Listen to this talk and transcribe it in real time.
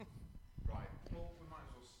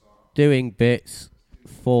doing bits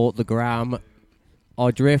for the gram.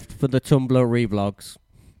 I drift for the Tumblr revlogs.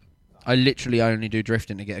 I literally only do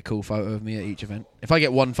drifting to get a cool photo of me at each event. If I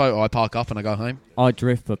get one photo, I park up and I go home. I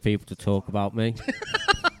drift for people to talk about me.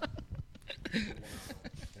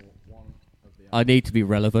 I need to be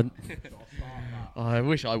relevant. I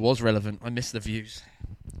wish I was relevant. I miss the views.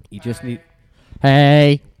 You just need...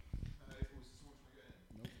 Hey!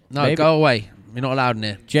 No, Maybe. go away. You're not allowed in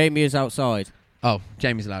here. Jamie is outside. Oh,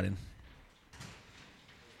 Jamie's allowed in.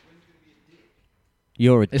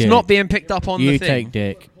 You're a dick. It's not being picked up on you the thing. take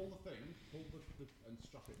dick.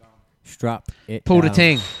 Strap it Pull down. the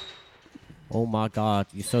ting. Oh my god,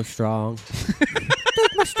 you're so strong.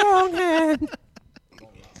 Take my strong hand.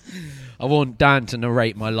 I want Dan to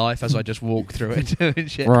narrate my life as I just walk through it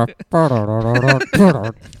and shit.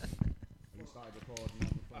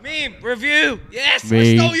 Meme review. Yes,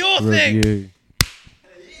 I stole your thing.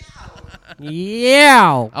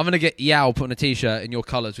 Yeah. I'm gonna get Yow put on a t-shirt in your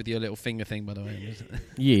colours with your little finger thing. By the way,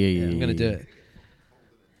 Yeah. I'm gonna do it.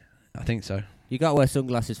 I think so. You got to wear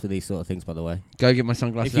sunglasses for these sort of things, by the way. Go get my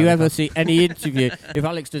sunglasses. If you ever see any interview, if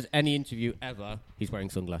Alex does any interview ever, he's wearing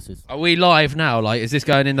sunglasses. Are we live now? Like, is this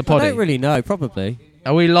going in the poddy? I don't really know. Probably.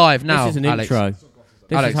 Are we live now? This is an Alex? intro.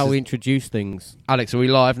 This Alex is how is- we introduce things. Alex, are we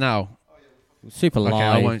live now? Super live. Okay,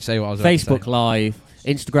 I won't say what I was about to Facebook say. live.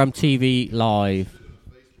 Instagram TV live.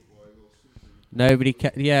 Nobody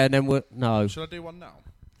yeah, and then we're... No. Should I do one now?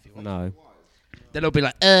 No. Then it'll be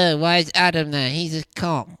like, Why is Adam there? He's a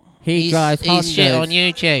cop. He drives He's shit on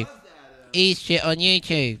Hondas. YouTube. He's shit on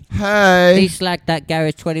YouTube. Hey. He slagged that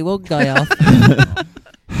Garage 21 guy off.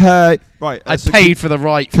 Hey. Right. I paid for the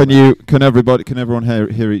right. Can everyone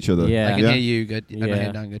hear each other? Yeah. I can hear you good. I can Yeah.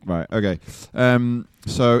 hear Dan good. Right. Okay.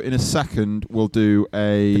 So in a second we'll do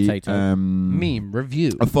a Potato. Meme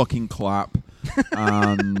review. a fucking clap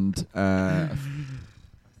and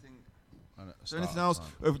is there anything else?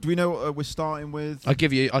 Do we know we're starting with? I'll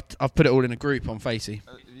give you. I've put it all in a group on Facey.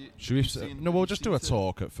 Should we? No, we'll just do a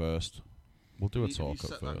talk at first. We'll do a talk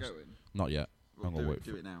at first. Not yet. I'm gonna wait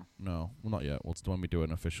for it now. No, well, not yet. We'll when we do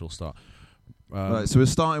an official start. Right. So we're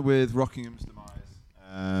starting with Rockingham's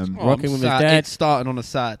demise. Rocking with his sad. dad. It's starting on a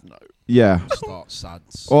sad note. Yeah. Start sad.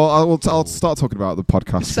 Well, I'll start talking about the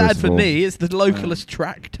podcast. It's sad first of for all. me. It's the localist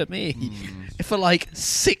track to me. For like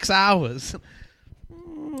 6 hours.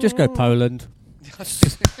 Just go Poland.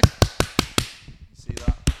 See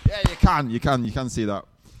that? Yeah, you can see that.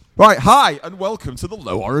 Right, hi and welcome to the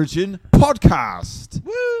Low Origin podcast.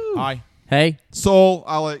 Woo! Hi. Hey. Saul,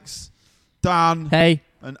 Alex, Dan, Hey.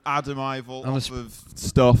 and Adam Ivel I'm off of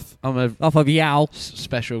stuff. I'm a Off of Yow.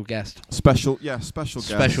 special guest. Special guest.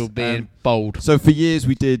 Special being bold. So for years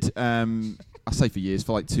we did. I say for years,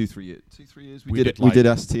 for like 2-3 years. 2-3 years we did like-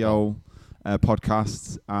 STL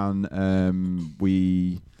podcasts, and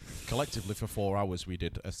we. Collectively for 4 hours we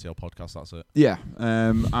did STL podcast. That's it. Yeah,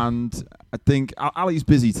 and I think Ali's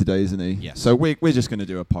busy today, isn't he? Yes. So we're just going to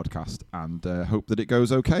do a podcast and hope that it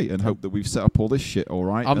goes okay, and hope that we've set up all this shit all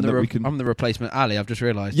right. I'm and that we can. I'm the replacement Ali. I've just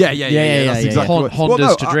realised. Yeah. That's exactly Hon- what. Hondas Well,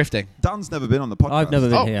 no, to drifting. Dan's never been on the podcast. I've never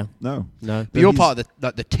been Oh. here. No, No. But you're he's- part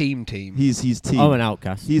of the team. he's team. I'm an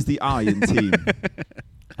outcast. He's the eye in team.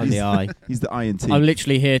 I'm the eye. He's the eye in team. I'm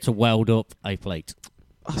literally here to weld up a plate.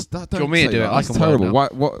 Don't Do you want me to say do it? that. I That's can weld terrible. now. Why?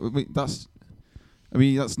 What? I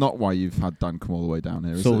mean, that's not why you've had Dan come all the way down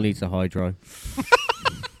here, is Saul it? needs a hydro.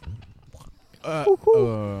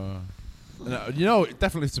 No, you know,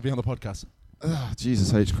 definitely to be on the podcast.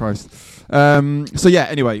 Jesus H. Christ. So yeah,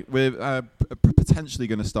 anyway, we're potentially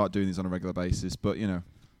going to start doing these on a regular basis, but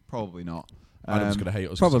probably not. Adam's gonna hate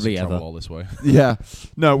us. 'cause probably he has to travel ever. all this way. Yeah,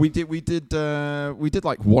 no, we did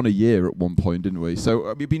like one a year at one point, didn't we?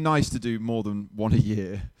 So it'd be nice to do more than one a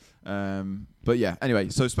year. But yeah, anyway,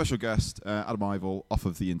 so special guest Adam Ivel off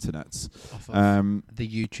of the internets. Off of the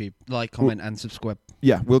YouTube. Like, comment, and subscribe.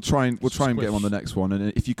 Yeah, we'll try and get him on the next one,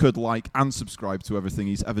 and if you could like and subscribe to everything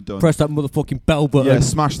he's ever done. Press that motherfucking bell button. Yeah,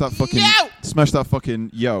 smash that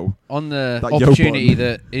fucking yo. On the That yo opportunity button.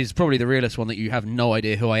 that is probably the realest one that you have no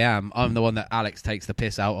idea who I am, I'm the one that Alex takes the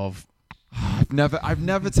piss out of. I've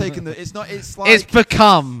never taken the. It's like It's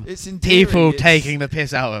become it's endearing, people it's- taking the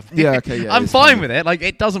piss out of. Yeah, okay, yeah. I'm it's fine kind of- with it. Like,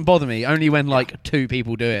 it doesn't bother me. Only when like 2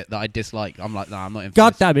 people do it that I dislike. I'm like, nah, I'm not in. for this.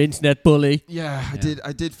 Goddamn internet bully. Yeah,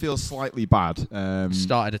 I did feel slightly bad.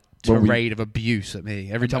 Started a when we- tirade of abuse at me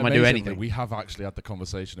every time I do Amazingly, anything. we have actually had the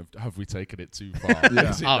conversation of have we taken it too far? Yeah.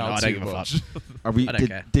 Is it Oh, now no, I too don't give a much? We I don't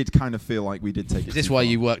care. did kind of feel like we did take it. Is this too why far.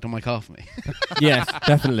 you worked on my car for me? Yes,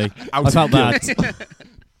 definitely. Out I felt of bad. guilt.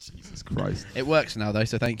 Jesus Christ. It works now though,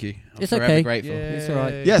 so thank you. I'm It's forever okay. grateful. It's all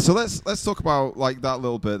right. Yeah, so let's talk about like that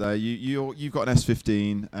little bit there. You've got an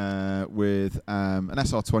S15 with an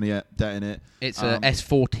SR20 det in it. It's a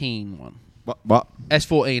S14 one. What?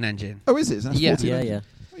 S14 engine. Oh, is it? It's an Yeah. S14. Yeah, engine? yeah.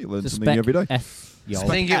 Oh, you learn The something every day. Yo. I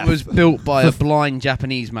think it was built by a blind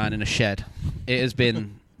Japanese man in a shed. It has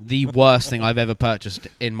been the worst thing I've ever purchased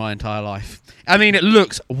in my entire life. I mean, it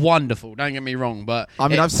looks wonderful, don't get me wrong, but... I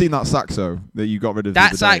mean, I've seen that Saxo that you got rid of.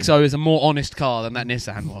 that the other day. Saxo is a more honest car than that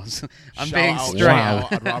Nissan was. I'm Shout being out, straight shout out.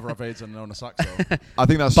 out. I'd rather have AIDS than own a Saxo. I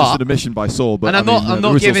think that's But- just an admission by Saul. But And I'm I mean, not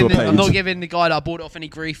there was giving also a I'm not page. giving the guy that I bought it off any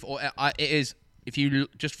grief. Or it is, if you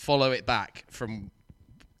just follow it back from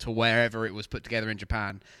to wherever it was put together in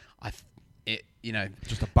Japan,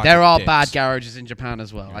 Just a bag there of are dicks. bad garages in Japan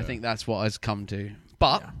as well. I Yeah. think that's what has come to.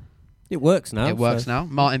 But It works now. it works so- now.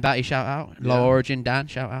 Martin Batty, shout out. Low Origin Dan,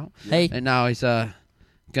 shout out. Hey, And now he's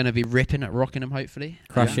going to be ripping at Rockingham, hopefully.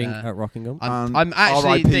 crashing And, at Rockingham. And I'm actually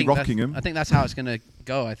R.I.P. think that's- Rockingham. I think that's how it's going to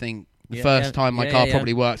go. I think the Yeah, first yeah. time my Yeah, car yeah.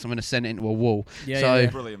 probably works, I'm going to send it into a wall. Yeah, so yeah, yeah.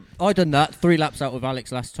 Brilliant. I done that 3 laps out with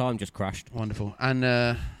Alex last time, just crashed. wonderful.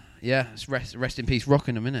 And yeah, it's rest in peace,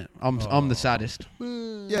 Rockingham, innit? I'm the saddest.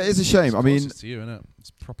 Yeah, it's a shame. I mean, Closest to you, innit? It's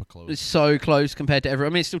proper close. It's so close compared to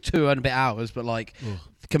everyone. I mean, it's still 2 and a bit hours, but like Ugh.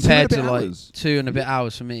 compared 2 to and a bit like hours? 2 and a bit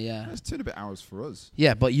hours for me, yeah. it's 2 and a bit hours for us.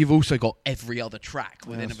 Yeah, but you've also got every other track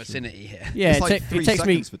within a that's true. vicinity here. Yeah, It's it, like ta- 3 it takes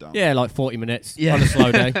me seconds for Dan. yeah like 40 minutes Yeah. on a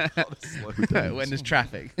slow day. Slow down. when there's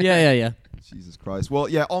traffic. Yeah. Jesus Christ. Well,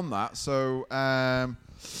 yeah, on that. So,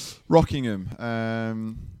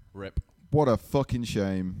 Rockingham. Rip. What a fucking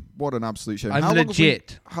shame. What an absolute shame. I'm How long have we-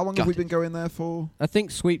 legit. How long have we gutted. been going there for? I think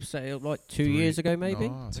Sweep set it up like 2 years ago, maybe.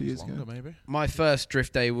 No, I 2 think years it's ago. longer, maybe. My first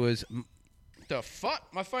drift day was. The fuck?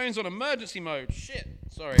 My phone's on emergency mode. Shit.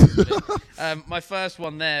 Sorry. My first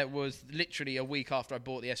one there was literally a week after I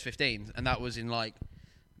bought the S15, and that was in like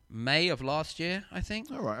May of last year, I think.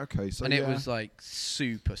 All right, okay. So And yeah. it was like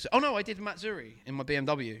super. Oh no, I did Matsuri in my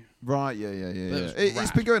BMW. Right, yeah. That was It's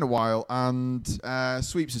rad. been going a while, and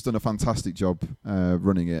Sweeps has done a fantastic job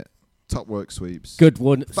running it. Top work, Sweeps. Good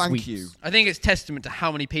one. Thank Sweeps. you. I think it's testament to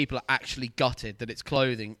how many people are actually gutted that it's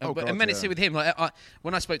clothing. Oh, But God, and when yeah. I sit with him, like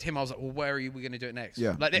when I spoke to him, I was like, "Well, where are we going to do it next?"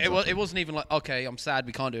 Yeah, like exactly. it wasn't even like, "Okay, I'm sad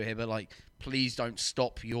we can't do it here," but like, please don't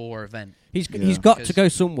stop your event. He's Yeah. got to Because- go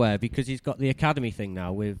somewhere because he's got the academy thing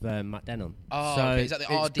now with Matt Denon. Oh, so okay. Is that the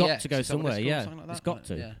it's RDX? got to go Is that what somewhere. it's called? Yeah, Something like it's that? got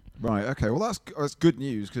to. Yeah. Right, okay. Well, that's good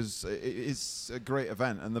news because it's a great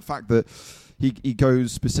event, and the fact that he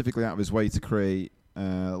goes specifically out of his way to create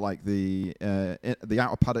like the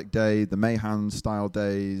outer paddock day, the Mayhan style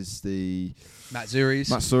days, the Matsuris.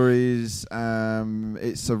 Matsuris.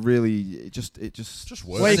 It's a really it just Just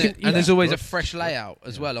Well, works. you And, can- and there's yeah. always a fresh layout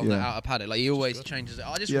as well on the Yeah. outer paddock. Like he always changes it.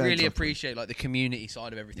 I just Yeah, really exactly. appreciate like the community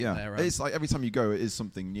side of everything yeah. there. It's like every time you go, it is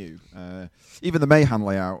something new. Even the Mayhan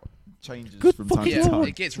layout changes Good from time fucking to yeah, time.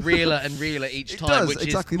 it gets realer and realer each It time, does, which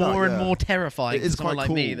exactly is that, more and yeah. more terrifying It is for someone quite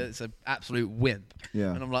like me cool. that's an absolute wimp.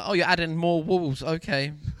 Yeah. And I'm like, oh, you're adding more walls.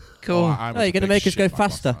 Okay, cool. I was Oh, you're a going to big make us go shitbag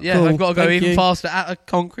last faster. time. Yeah, Cool. I've got to go Thank even you. faster at a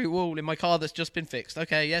concrete wall in my car that's just been fixed.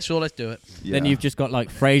 Okay, yeah, sure, let's do it. Then Yeah. you've just got like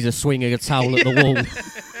Fraser swinging a towel at the wall.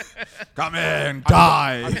 come in, Happy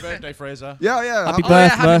die. birthday, Fraser. Yeah. Happy Oh, yeah,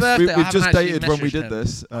 happy birthday. birthday. I We've haven't just actually dated when we messaged did him.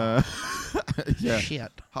 this. Yeah.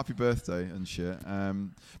 Shit. Happy birthday and shit.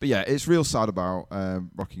 But yeah, it's real sad about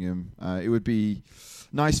Rockingham. It would be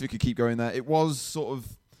nice if we could keep going there. It was sort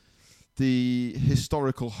of the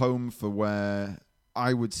historical home for where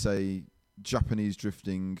I would say Japanese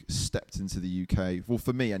drifting stepped into the UK. Well,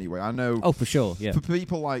 for me anyway. I know Oh, for sure. Yeah. for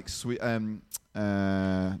people like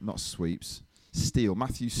not Sweeps, Steele,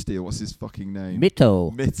 Matthew Steele. What's his fucking name?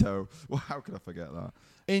 Mito. Mito. Well, how could I forget that?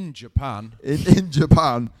 In Japan. In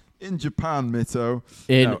Japan, Mito.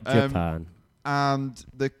 In No, Japan. And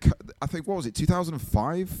I think what was it, 2005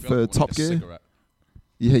 I feel for like I Top wanted a Gear? cigarette.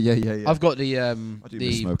 Yeah. I've got the do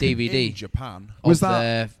miss smoking. DVD In Japan. Was of that-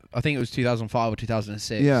 their, I think it was 2005 or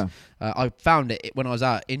 2006. Yeah. I found it when I was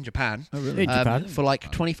out in Japan, Oh really? In Japan. for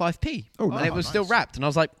like 25p. Oh, and nice. it was still Nice. wrapped, and I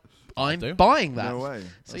was like, I'm do. buying that. No way.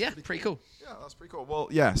 So yeah, pretty cool. Yeah, that's pretty cool. Well,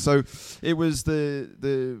 yeah. So it was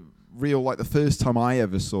the real like the first time I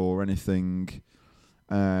ever saw anything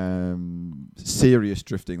serious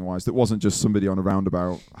drifting wise that wasn't just somebody on a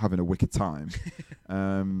roundabout having a wicked time.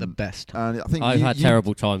 The best. And I think I've you, had you-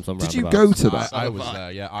 terrible times on Did you roundabouts. go to that? I was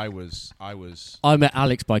there. Yeah, I was. I met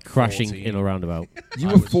Alex by crashing 14. in a roundabout. You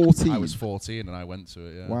I were was- 14. I was 14 and I went to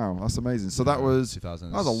it. Yeah. Wow, that's amazing. So that was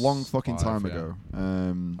 2005, a long fucking time yeah. ago.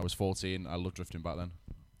 I was 14. I loved drifting back then.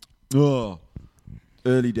 Oh,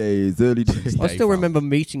 Early days. I Dave still found. remember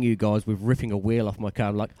meeting you guys with ripping a wheel off my car.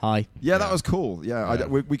 I'm like, hi. Yeah, that Yeah. was cool. Yeah, Yeah.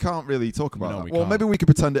 we can't really talk about No, that. we Well, can't. maybe we could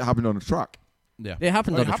pretend it happened on a track. Yeah. It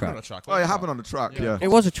happened on a track. Oh, it happened on a track, yeah. It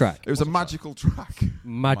was a track. It was a magical track.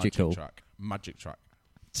 Magical. Magic track.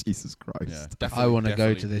 Jesus Christ. Yeah, definitely. I wanna go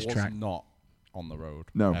definitely to this was track. Not on the road.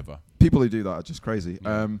 No. Ever. People who do that are just crazy.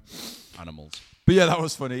 Yeah. Animals. But yeah, that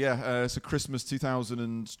was funny, yeah. So Christmas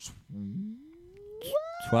 2012,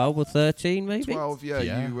 12 or 13, maybe?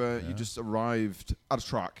 Yeah. You just arrived at a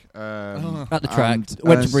track. At the track. and-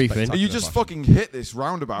 Went to and- briefing. And you just fucking hit this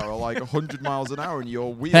roundabout at like 100 miles an hour and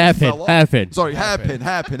your wheel Hairpin. fell off. Hairpin. Sorry, Hairpin.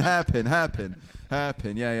 hairpin. Yeah. I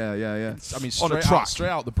mean, On a track. straight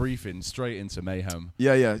out the briefing, straight into mayhem.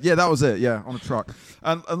 Yeah, that was it. Yeah, on a truck.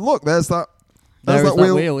 And look, there's that. There There's is that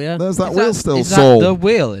wheel, yeah. There's that Is wheel that- still. Is that Soul. the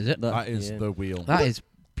wheel? Is it? That is yeah. the wheel. That is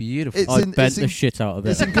beautiful. It's I in- bent it's the in- shit out of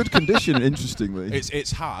It's it. in good condition, interestingly.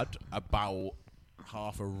 It's had about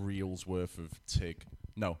half a reel's worth of TIG.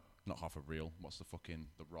 No, not half a reel. What's the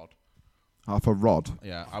rod? Half a rod,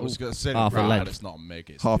 Yeah, I was going to say Half a rod, length. but it's not a MIG.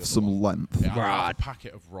 It's half the other some one. length. Yeah, I had a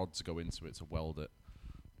packet of rods to go into it to weld it.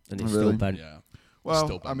 And it's Really? still bent. Yeah. Well,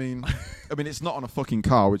 Still I bent. mean, it's not on a fucking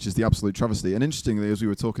car, which is the absolute travesty. And interestingly, as we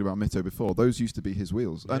were talking about Mito before, those used to be his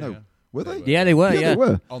wheels. I Yeah, know. yeah. Were They they? were. Yeah, they were, Yeah, yeah. they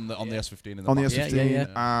were. On the S15 in the On the back. S15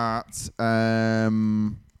 Yeah.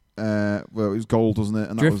 at well, it was gold, wasn't it?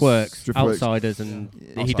 And that was Driftworks, Outsiders, and he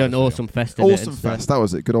Outsiders, done yeah. Awesome Fest in it Awesome and stuff. Fest. That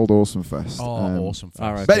was it. Good old Awesome Fest. Oh, awesome.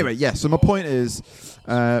 all right. But anyway, yeah. So my point is,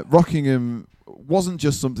 Rockingham wasn't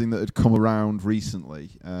just something that had come around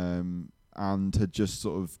recently and had just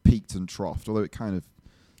sort of peaked and troughed, although it kind of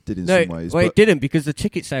did in No, some ways. well, but it didn't because the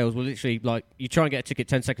ticket sales were literally like you try and get a ticket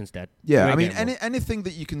 10 seconds dead. yeah, You I ain't mean, getting one. anything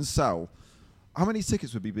that you can sell. How many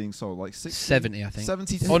tickets would be being sold? Like 60? 70, I think.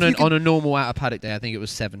 70. On You can- a normal out of paddock day, I think it was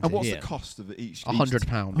 70. and what's Yeah. the cost of it each? £100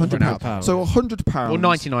 £100 for an out of paddock. So £100. Or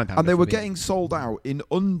 £99. And they if were we're being- getting sold out in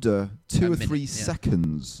under 2 or minute, 3 yeah.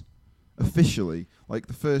 seconds, officially. Like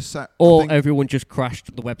the first set. I Or think- everyone just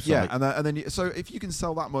crashed the website. yeah, and then so if you can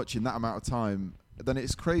sell that much in that amount of time, then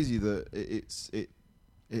it's crazy that it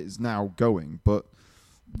is now going. But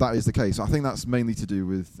that is the case. I think that's mainly to do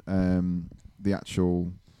with the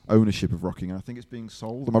actual ownership of Rocking. I think it's being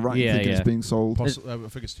sold. Am I right in Yeah, thinking yeah. it's being sold? I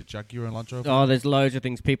think it's to Jaguar and Land Rover. Oh, there's loads of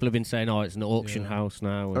things. People have been saying, oh, it's an auction Yeah. house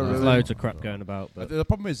now. And Oh, there's really? loads of crap going about. But The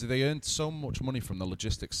problem is that they earned so much money from the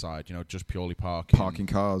logistics side, just purely Parking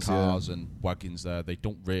cars, and wagons there. They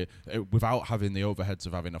don't without having the overheads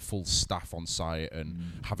of having a full staff on site and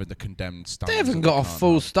having the condemned staff. They haven't got a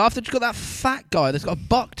full staff. They've just got that fat guy that's got a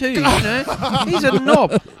buck too. He's a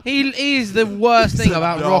knob. He is the worst thing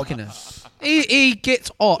about Rockingham. He gets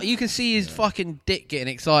hot. You can see his fucking dick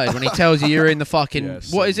getting excited when he tells you you're in the fucking Yeah,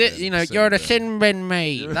 what is it? Sin bin, You're the Sin sin bin,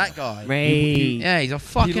 mate. That guy. Mate. Yeah, he's a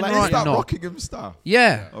fucking Is right that knob. Rockingham staff?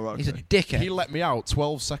 Yeah, Oh, right, he's a okay. dickhead. He let me out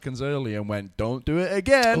 12 seconds early and went, "Don't do it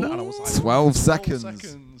again." And I was like, 12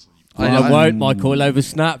 seconds. I won't. My call over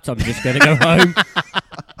snapped. I'm just going to go home.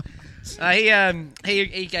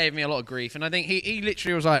 He gave me a lot of grief, and I think he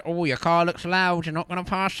literally was like, "Oh, your car looks loud. You're not going to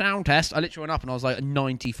pass sound test." I literally went up and I was like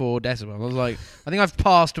 94 decibels. I was like, "I think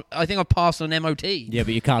I've passed an MOT." Yeah,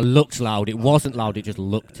 but your car looked loud. It wasn't loud. It just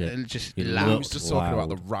looked it. Just It loud. He looked was just talking about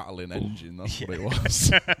loud. the rattling engine. That's what it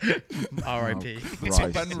was. R.I.P. It's a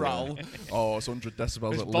Christ, Ben yeah. rattle. Oh, it's 100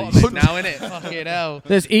 decibels It's at bottom least. it now, innit? Fucking hell.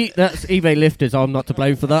 That's eBay lifters. I'm not to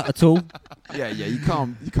blame for that at all. Yeah, you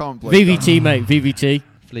can't blame VVT, mate. VVT.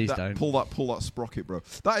 Please that. don't. Pull that sprocket, bro.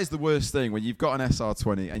 That is the worst thing when you've got an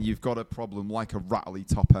SR20 and you've got a problem like a rattly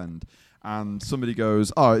top end, and somebody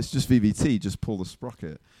goes, "Oh, it's just VVT. Just pull the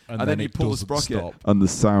sprocket," and then you it pull the doesn't sprocket, stop. and the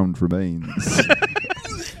sound remains.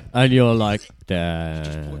 And you're like, Just plug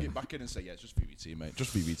damn. it back in and say, "Yeah, it's just VVT, mate.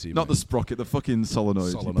 Just VVT." Not the mate." sprocket, the fucking solenoid.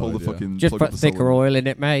 You pull Solenoid, the yeah. fucking Just plug up put the thicker solenoid. oil in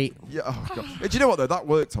it, mate. Yeah. Oh God. Do you know what though? That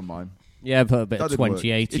worked on mine. Yeah, put a bit That of did work.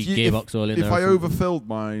 2080 If you- gearbox oil in If there. I or something. overfilled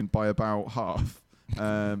mine by about half,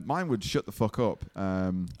 mine would shut the fuck up.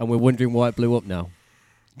 And we're wondering why it blew up now.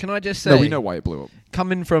 Can I just say, No, we know why it blew up.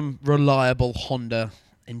 coming from reliable Honda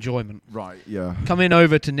enjoyment, Right? Yeah. coming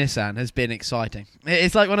over to Nissan has been exciting.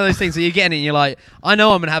 It's like one of those things that you get in and you're like, I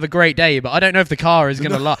know I'm going to have a great day, but I don't know if the car is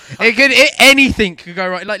going to last. Anything could go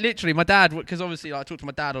right. Like literally, my dad, because obviously I talked to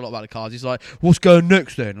my dad a lot about the cars. He's like, what's going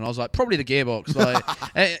next then? And I was like, probably the gearbox.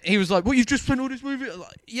 Like, he was like, well, you've just spent all this movie. I was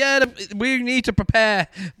like, yeah, we need to prepare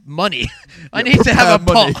money. I need to have a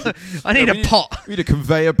prepare money. pot. I need Yeah, a pot. We need a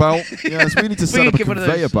conveyor belt. Yes, we need to set We up a get one of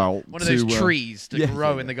conveyor those- belt. One of those to, trees to yeah,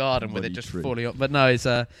 grow yeah, in the garden with it bloody just tree. falling up. But no, it's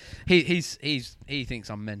he thinks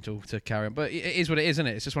I'm mental to carry on, but it is what it is, isn't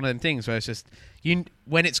it? It's just one of them things where it's just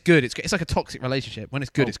when it's good, it's like a toxic relationship. When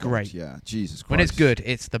it's good, it's God, great. Yeah, Jesus Christ. When it's good,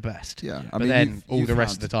 it's the best. Yeah, but then all the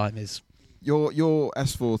rest of the time is. Your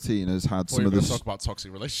S14 has had some of this. this. Talk about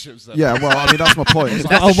toxic relationships. Then. Yeah, well, I mean that's my point.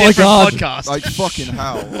 Oh my God! Podcast. Like fucking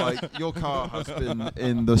hell! Like your car has been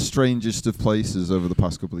in the strangest of places over the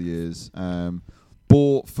past couple of years.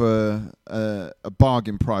 Bought for a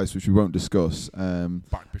bargain price, which we won't discuss.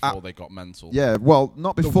 Back before they got mental. Yeah, well,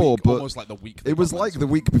 not before, but almost like the week. It was like the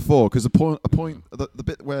week before because the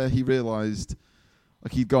bit where he realised.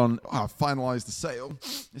 Like he'd gone, I've finalised the sale,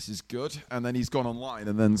 this is good. And then he's gone online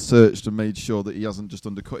and then searched and made sure that he hasn't just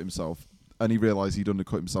undercut himself. And he realised he'd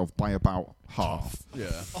undercut himself by about half. Yeah.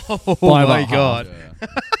 Oh By my about God. Yeah.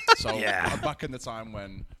 So back in the time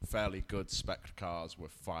when fairly good spec cars were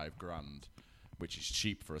 $5,000, which is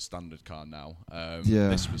cheap for a standard car now.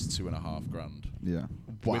 This was $2,500. Yeah.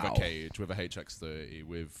 Wow. With a cage, with a HX30,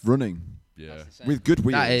 with Running. yeah. With good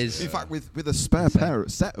wheels. That is- In fact, with a spare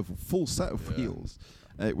full set of wheels.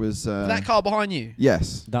 It was... that car behind you.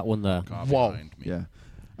 Yes. That one there. Car Whoa. behind me. Yeah.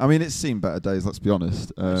 I mean, it's seen better days, let's be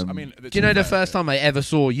honest. I mean, Do you know the first time I ever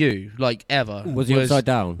saw you, like ever, Was he upside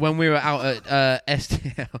down? when we were out at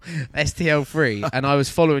STL3, and I was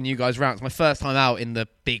following you guys around. It's my first time out in the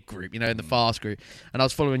big group, in the fast group, and I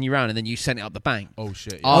was following you around, and then you sent it up the bank. Oh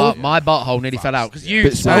shit! My butthole nearly fell out because you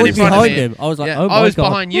Bit ran I in was serious. front of behind me. him. I was like, Yeah, oh my I was God.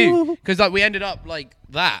 behind you because like we ended up like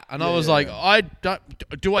that, and I was Yeah, like, yeah.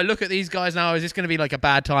 do I look at these guys now? Is this going to be like a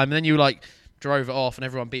bad time? And then you like drove it off, and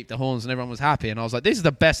everyone beeped the horns, and everyone was happy, and I was like, this is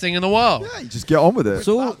the best thing in the world. Yeah, you just get on with it.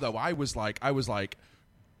 So- That, though, I was like,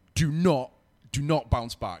 do not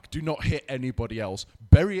bounce back. Do not hit anybody else.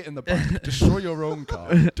 Bury it in the back. Destroy your own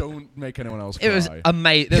car. Don't make anyone else cry. It was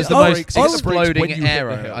amazing. It was Hit the the most brakes, hit the brakes exploding when you hit the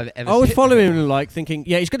arrow hill. I've ever I was seen. following him, like thinking,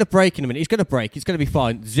 yeah, he's going to brake in a minute. He's going to brake. It's going to be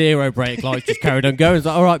fine. Zero brake lights. Just carried on going. It's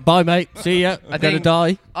like, all right, bye, mate. See ya. I'm going to think-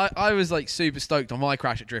 die. I was like super stoked on my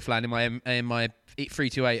crash at Driftland in my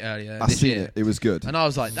 328 earlier I this seen year. it. It was good. And I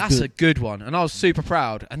was like, that's a good one. And I was super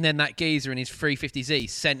proud. And then that geezer in his 350Z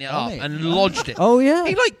sent it up mate. and lodged it. Oh, yeah.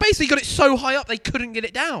 He like basically got it so high up they couldn't get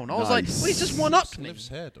it down. I was like, Nice. well, he's just one up He me. lives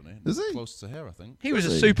here, doesn't he? Does he? Close to here, I think. He was a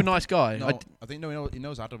Does he? super nice guy. No, I think he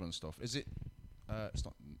knows Adam and stuff. Is it? It's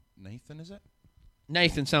not Nathan, is it?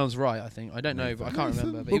 Nathan sounds right, I think. I don't know, but I can't Nathan?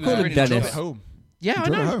 remember. But We'll he was call him really Dennis. nice Drove it guy. home. Yeah, I Drove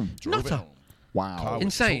it know. home? Drove it Nutter. home. Wow. Car was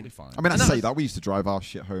Insane. totally fine. I mean, I And say that- that. We used to drive our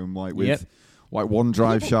shit home like with Yep. like one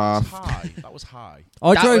drive shaft. That was high.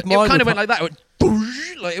 I That drove was- mine. it kind with of went like that. It went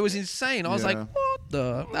boosh, like it was insane. I was like, Yeah. what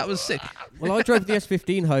the? That was sick. Well, I drove the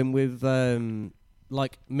S15 home with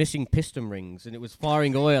like missing piston rings, and it was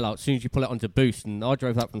firing oil out as soon as you pull it onto boost. And I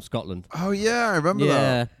drove that from Scotland. Oh yeah, I remember Yeah,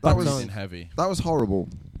 that. That back was In heavy. that was horrible.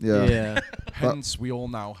 Yeah. Yeah. Hence, we all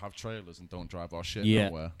now have trailers and don't drive our shit Yeah.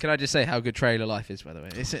 nowhere. Can I just say how good trailer life is, by the way?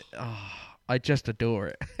 I just adore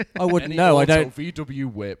it. I wouldn't. Any No, I auto don't.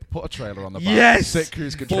 VW whip, put a trailer on the back. Yes! Sit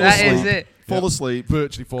cruise control. That asleep. is it. Fall asleep.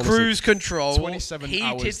 Virtually fall asleep. Cruise control, 27 heated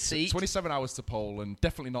hours. seat. 27 hours to Poland.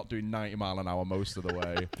 Definitely not doing 90 mile an hour most of the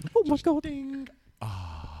way. Oh my God. Ding.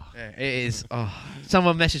 Yeah, it is.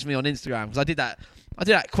 Someone messaged me on Instagram because I did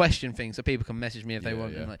that question thing so people can message me if they Yeah,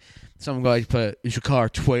 want. yeah. And like, some guys put, "Is your car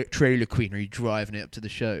trailer queen? Or are you driving it up to the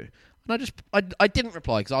show?" And I didn't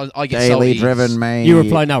reply because I get salty. mate. You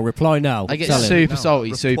reply now. Reply now. I get Tell him. super No,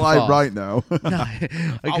 salty, super Reply fast. right now. No,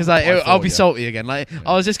 because reply I'll for be you. salty again. Like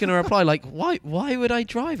I was just gonna reply, like, why would I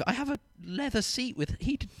drive it? I have a leather seat with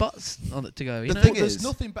heated butts on it to go. You The know? thing There's is-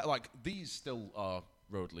 nothing better. Like, these still are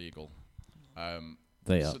road legal.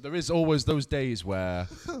 They are. So there is always those days where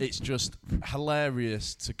it's just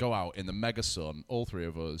hilarious to go out in the mega sun, all three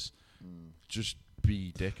of us, just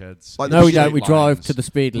be dickheads. Like In the No, we straight don't. We drive lines. to the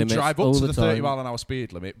speed We limit drive all up to the the 30 time. mile an hour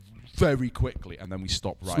speed limit very quickly, and then we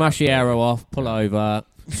stop right. Smash the at arrow off. Pull over.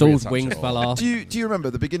 Saul's attach wings it all. fell off. Do you remember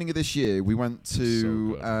the beginning of this year? We went to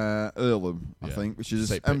So good. Earlham, I Yeah. think, which is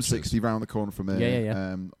Take M60 pictures. round the corner from here,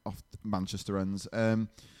 Yeah. off Manchester ends, and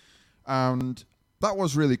that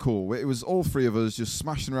was really cool. It was all three of us just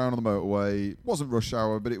smashing around on the motorway. It wasn't rush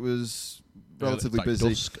hour, but it was relatively like busy.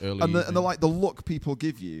 dusk, early And the evening. like the look people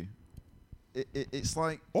give you, it's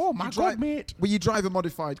like, Oh my you god, mate! when you drive a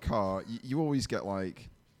modified car, you always get like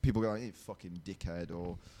people go like, "Hey, fucking dickhead,"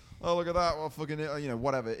 or "Oh, look at that, well, fucking,"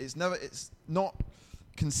 whatever. It's not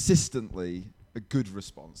consistently a good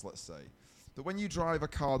response, let's say. But when you drive a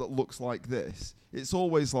car that looks like this, it's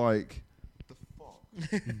always like, "The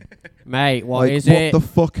fuck, Mate, what like, is what it? the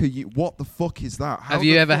fuck are you? What the fuck is that?" How Have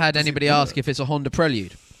you the ever fuck had does it anybody work? ask if it's a Honda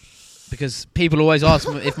Prelude? Because people always ask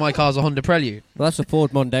me if my car's a Honda Prelude. Well, that's a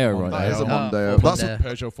Ford Mondeo right That there. is a Mondeo. That's Mondeo. a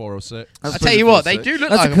Peugeot 406. That's I tell you what, they 406. do look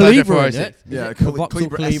That's like a a Peugeot Calibra, 406. isn't it? Yeah, Is it a Vauxhall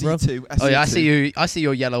Calibra Calibra. SE2. Oh yeah, I see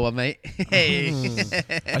your yellow one, mate. Hey.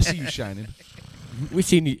 I see you shining. We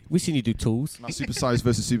seen you do tools. My super size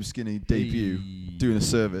versus super skinny debut, doing a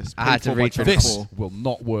service. I had to Paid for by read through Channel This 4. will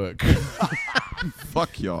not work.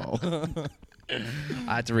 Fuck y'all.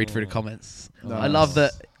 I had to read through the comments. Nice. I love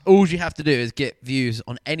that. All you have to do is get views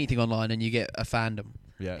on anything online, and you get a fandom.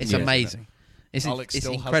 Yeah, It's Yeah. amazing. It's Alex it's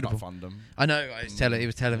still incredible. has that fandom. I know. He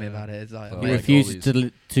was telling me about it. It's like, Oh, He like refuses all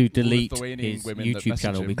to delete Lithuanian his women that YouTube message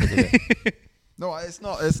channel him. because of it. No, it's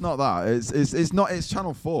not. It's not that. It's not. It's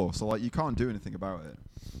Channel 4. So like, you can't do anything about it.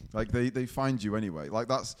 Like they find you anyway. Like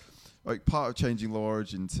that's like part of changing Low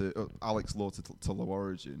Origin to Alex Law to Low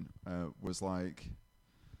Origin was like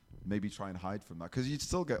maybe try and hide from that because you'd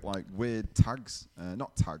still get like weird tags.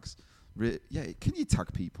 Not tags. Yeah, can you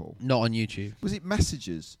tag people? not on YouTube. Was it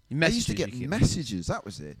messages? I used to Messages get you get. messages. That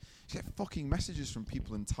was it. You get fucking messages from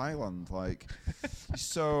people in Thailand. Like,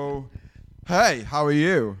 so, hey, how are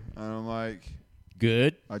you? And I'm like,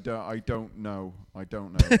 Good. I don't know.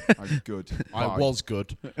 I'm good. I Bye. was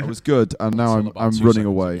good. I was good, and now Until about I'm 2 running seconds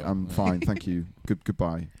away. ago. I'm fine. Thank you.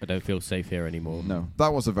 Goodbye. I don't feel safe here anymore. No, that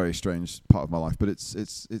was a very strange part of my life, but it's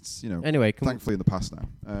Anyway, thankfully in the past now.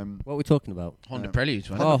 what are we talking about? Honda Uh,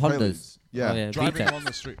 Preludes, man. Oh, Honda Hondas. Preludes. Yeah. Oh, yeah. Driving VTEC. on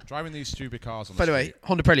the street, driving these stupid cars on By the the way, street.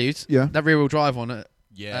 Honda Preludes. Yeah. That rear-wheel drive on it.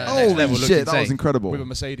 Yeah. next Holy level, looked shit, that was insane. incredible. With a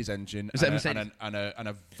Mercedes engine Is that and, Mercedes? and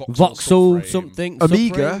a Vauxhall, Vauxhall subframe. something.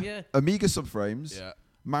 Amiga, subframe, yeah. Amiga subframes Yeah.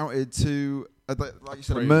 mounted to like you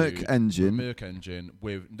said, a Prelude, Merc A engine. Merc engine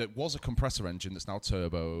that was a compressor engine that's now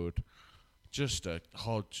turboed. Just a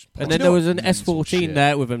hodge. And Do you then know there what? was an Mental S14 shit.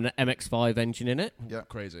 there with an MX-5 engine in it. Yeah.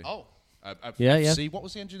 Crazy. Oh, Yeah, yeah. FC. What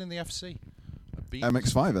was the engine in the FC? A B-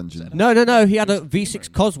 MX-5 engine. No. He had a V6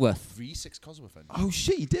 Cosworth. V6 Cosworth engine. Oh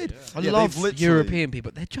shit, he did. I Yeah, love they've literally- European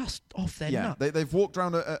people. They're just off their Yeah, nut. they've walked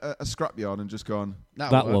around a scrapyard and just gone.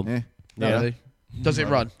 That one. one. Eh. Yeah. Really? Does it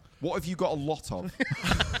run? What have you got a lot of?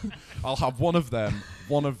 I'll have one of them,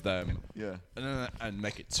 Yeah. and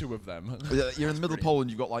make it two of them. You're in the middle of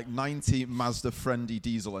Poland. You've got like 90 Mazda-friendly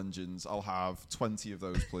diesel engines. I'll have 20 of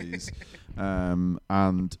those, please, and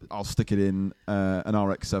I'll stick it in an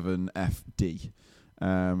RX-7 FD.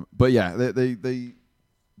 But yeah,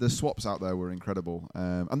 the swaps out there were incredible,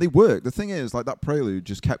 and they worked. The thing is, like that Prelude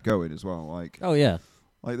just kept going as well. Like, Oh yeah.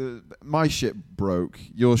 like my shit broke,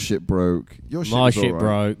 your shit broke, your shit My was shit all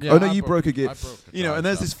right. broke. Oh, no, you broke a gear. I broke a You know, and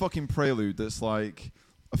there's drive this fucking Prelude that's like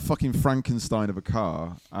a fucking Frankenstein of a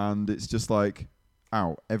car, and it's just like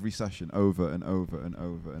out every session over and over and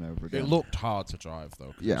over and over again. It looked hard to drive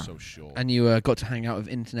though. 'Cause Yeah. it was so short. And you got to hang out with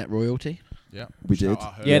Internet Royalty. Yeah, We Shout did.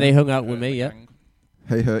 out her, Yeah, they hung out with the me, yeah. gang.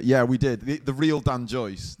 Hey, yeah, we did. The real Dan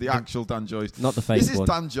Joyce, the actual Dan Joyce. Not the fake This is one.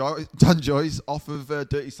 Dan Joyce off of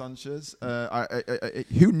Dirty Sanchez.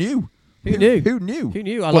 Who knew? Who knew? Who knew? Who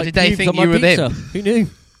knew? I What, like did they cubes think on my you were pizza. them? Who knew?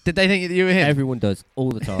 Did they think that you were him? Everyone does all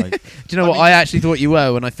the time. Do you know what I actually thought you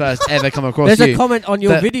were when I first ever come across There's you? a comment on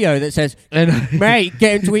your that- video that says, And "Mate,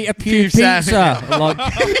 get him to eat a Pube pizza." sandwich. I'm like,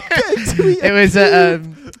 it was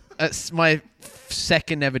at my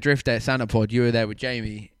second ever drift day at Santa Pod. You were there with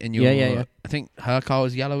Jamie, and you Yeah. I think her car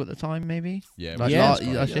was yellow at the time, maybe. Yeah, Like Yeah. last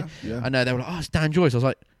year. Yeah. I know they were like, "Oh, it's Dan Joyce." I was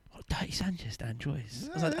like, "Oh, Dirty Sanchez, Dan Joyce."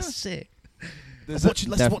 I was like, "That's sick." There's let's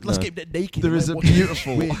Definitely. get it naked. There and is a watch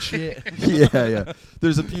beautiful weird shit. yeah.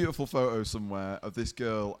 There's a beautiful photo somewhere of this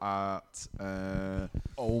girl at.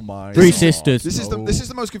 Oh my! Three God. sisters. This is Oh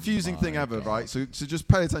the most confusing thing my ever, God. right? So just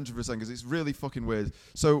pay attention for a second because it's really fucking weird.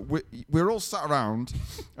 So we're all sat around,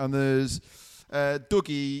 and there's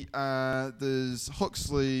Dougie, there's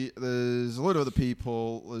Huxley, there's a load of other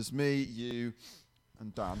people, there's me, you,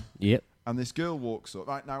 and Dan, "Yep." and this girl walks up.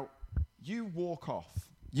 Right now, you walk off.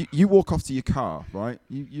 You walk off to your car, right?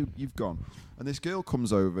 You've gone, and this girl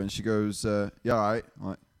comes over and she goes, "Yeah, all right." I'm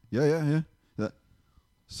like, yeah.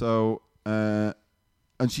 So, and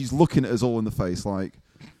she's looking at us all in the face, like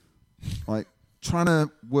trying to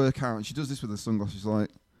work out. And she does this with her sunglasses, like.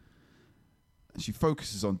 And she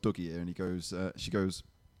focuses on Dougie here, and she goes,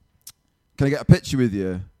 "Can I get a picture with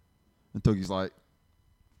you?" And Dougie's like,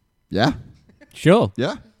 "Yeah, Sure.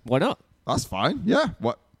 yeah, Why not? that's fine. Yeah,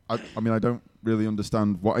 what? I mean, I don't really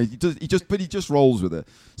understand what he does. He just rolls with it.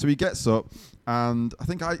 So he gets up, and I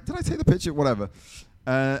think did I take the picture? Whatever.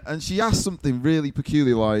 And she asked something really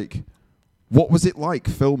peculiar, like, "What was it like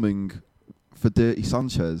filming for Dirty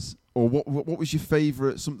Sanchez?" Or what was your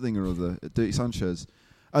favourite something or other at Dirty Sanchez?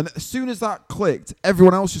 And as soon as that clicked,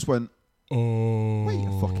 everyone else just went, Oh. "Wait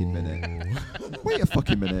a fucking minute. Wait a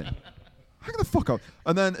fucking minute. hang the fuck up.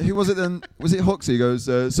 And then who was it then? Was it Huxley? He goes,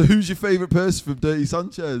 so who's your favourite person from Dirty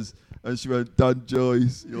Sanchez? And she went, Dan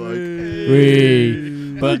Joyce. You're like,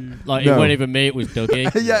 Wee. But like, No. it weren't even me, it was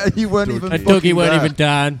Dougie. yeah, you weren't even And fucking Dougie weren't there. even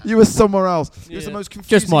Dan. You were somewhere else. It was the Yeah. most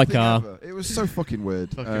confusing Just my thing car. ever. It was so fucking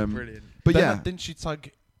weird. Fucking brilliant. But Then, yeah, didn't she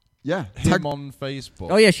tag yeah. him on Facebook?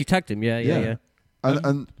 Oh yeah, she tagged him. Yeah.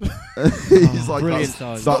 And he's like, Brilliant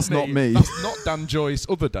that's time. not me. That's not Dan Joyce.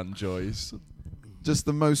 Other Dan Joyce. Just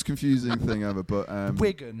the most confusing thing ever. But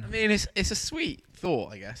Wigan. I mean, it's a sweet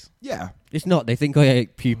thought, I guess. yeah, It's not. They think I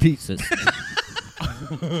ate pew pizzas.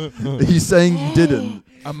 he's saying you didn't.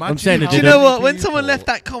 Imagine saying it how Do you didn't. know many what? When someone people- left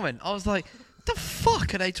that comment, I was like, the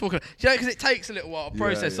fuck are they talking about? You know, because it takes a little while to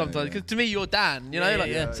process Yeah, sometimes. yeah. Because to me, you're Dan, you know? Yeah,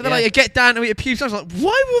 like, yeah. So they're like, get Dan to eat a pew. I was like,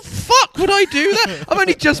 why the fuck would I do that? I've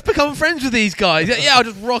only just become friends with these guys. Yeah, I'll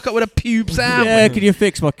just rock up with a pube sandwich. Yeah, can you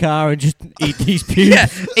fix my car and just eat these pubes? Yeah,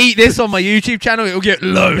 eat this on my YouTube channel. It'll get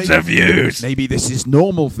loads of views. Maybe this is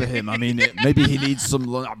normal for him. I mean, maybe he needs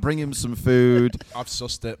some. Bring him some food. I've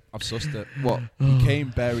sussed it. What? He came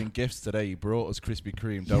bearing gifts today. He brought us Krispy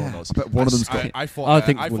Kreme donuts. I bet one of them's got- I thought I I,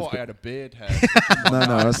 think I one's thought got- I had a beard head. No,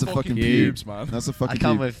 that's a fucking pube. pubes, man. That's a I fucking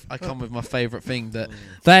come pube. with my favourite thing that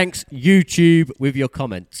Thanks, YouTube, with your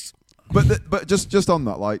comments. But just on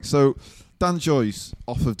that, like, so Dan Joyce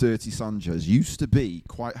off of Dirty Sanchez used to be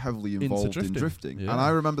quite heavily involved in drifting. Yeah. And I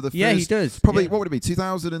remember the first... Yeah, he does. Probably, Yeah. what would it be,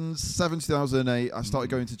 2007, 2008, I started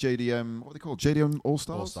going to JDM, what were they called, JDM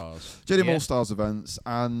All-Stars? All-Stars. JDM Yeah. All-Stars events,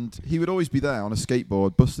 and he would always be there on a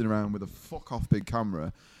skateboard, busting around with a fuck-off big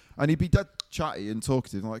camera, and he'd be dead chatty and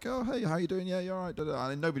talkative, and like, oh, hey, how you doing? Yeah, you all right?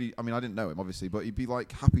 And nobody, I mean, I didn't know him, obviously, but he'd be,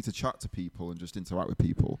 like, happy to chat to people and just interact with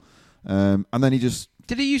people. And then he just...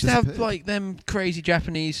 did he used to have disappeared. like them crazy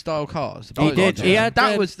Japanese style cars? He Oh, did. God, He yeah. had,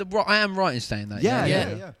 that was the. I am right in saying that. Yeah.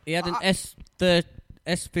 He had an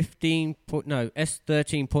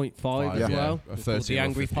S13.5 Yeah. as well. A It was 13 called the or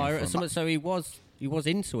Angry 15 Pirate or from- something. So he was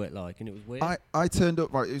into it, like, and it was weird. I turned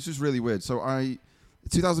up, right, it was just really weird. So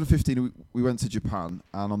 2015, we went to Japan,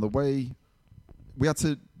 and on the way, we had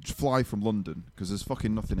to fly from London, because there's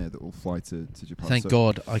fucking nothing here that will fly to Japan. Thank So-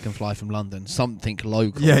 God I can fly from London. Something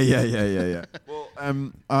local. Yeah. Well,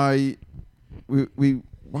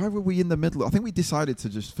 why were we in the middle? I think we decided to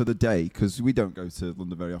just, for the day, because we don't go to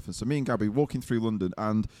London very often. So me and Gabby walking through London,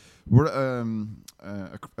 and we're at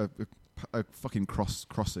a fucking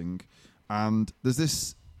crossing, and there's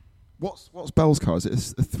this. What's Bell's car? Is it a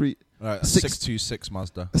 626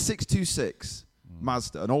 Mazda. 626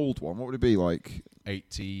 Mazda, an old one? What would it be like?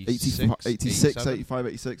 86, 85,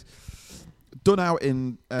 86. Done out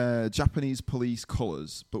in Japanese police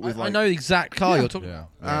colours, but with I like know the exact car Yeah. you're talking about.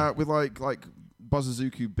 Yeah. with like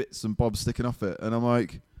Bazazuku bits and bobs sticking off it, and I'm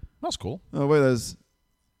like, That's cool. oh wait,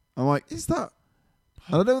 I'm like, is that?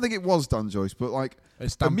 And I don't think it was Dan Joyce, but like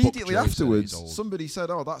It's Dan immediately Buck Joyce that afterwards, he's old. somebody said,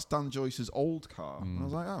 "Oh, that's Dan Joyce's old car," and I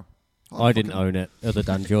was like, "Oh." I didn't own it, other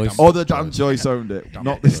than Joyce. Other Dan Joyce owned it, Dan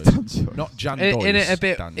not this Joyce. Dan Joyce. Not Jan In Joyce. it a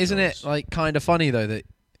bit, Dan isn't Joyce. it like kind of funny though that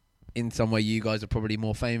in some way you guys are probably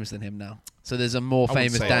more famous than him now. So there's a more I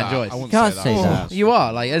wouldn't famous say Dan that. Joyce. I wouldn't Can't say say that. that. You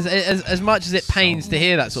are like as much as it pains to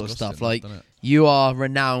hear that sort of Disgusting, stuff. Like doesn't it? you are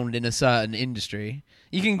renowned in a certain industry.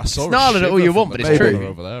 You can I saw a snarl at it all shiver you from want, the but it's Maybe. true.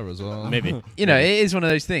 over there as well. Maybe. You know, it is one of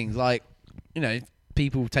those things. Like, you know,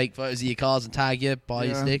 people take photos of your cars and tag you, buy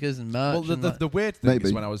you Yeah. stickers and merch. Well, and the weird thing Maybe.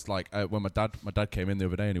 is when I was like, when my dad came in the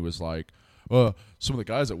other day and he was like, "Oh, some of the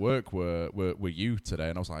guys at work were you today,"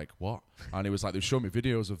 and I was like, "What?" And he was like, "They were showing me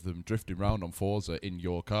videos of them drifting around on Forza in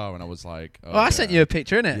your car," and I was like, Oh, I sent you a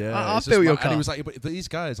picture, innit? Yeah, I it's just built your mad. car. And he was like, "But these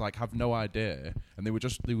guys like have no idea," and they were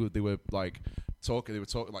like talking. They were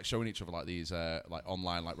talking like showing each other like these like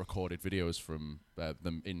online like recorded videos from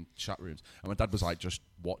them in chat rooms. And my dad was like just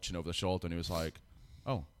watching over the shoulder, and he was like,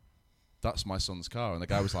 "Oh, that's my son's car," and the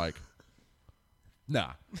guy was like,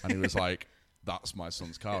 "Nah," and he was like, "That's my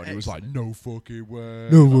son's car," and he was like, "No fucking way."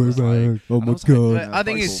 No And I way, was like- man. Oh and I my was like, God. But I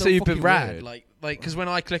think it's so super fucking rad. weird. Like, because when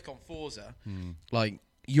I click on Forza, Hmm. like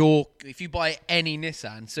if you buy any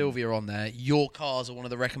Nissan Silvia on there, your cars are one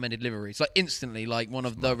of the recommended liveries. Like instantly, like one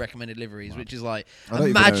of the recommended liveries, which is like I don't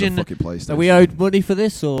even own a imagine. fucking PlayStation. Are we owed money for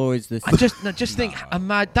this, or is this? I just think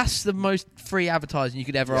that's the most free advertising you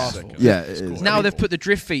could ever ask for. Yeah, it It's is. cool. Now they've put the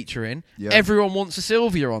drift feature in. Yeah. Everyone wants a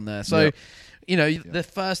Silvia on there. So, Yeah. you know, the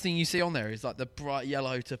first thing you see on there is like the bright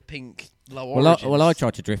yellow to pink low Well, origins. I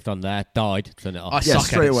tried to drift on there, died, turn it I off. Yeah, suck at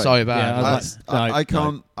straight it away. so bad. Yeah, I was That's-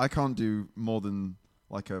 like, I can't do more than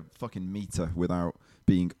like a fucking meter without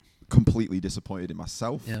being completely disappointed in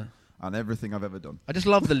myself Yeah. and everything I've ever done. I just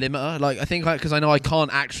love the limiter. Like I think because I know I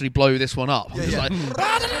can't actually blow this one up. I'm just like,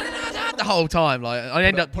 the whole time. Like I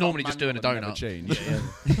end up Put normally on just doing a manual and never donut.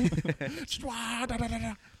 change. Just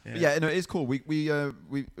Yeah, no, it is cool.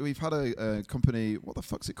 We've had a company. What the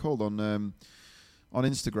fuck's it called on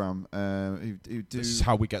Instagram? Who do? This is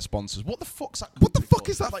how we get sponsors. What the fuck's that? What the company fuck called?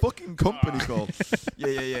 is that Like- fucking company called?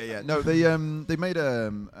 Yeah. No, they made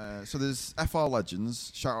so there's FR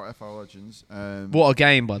Legends. Shout out FR Legends. What a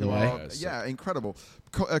game, by the who way. are- yeah, incredible.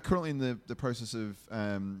 Currently in the process of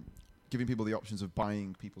giving people the options of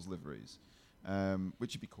buying people's liveries,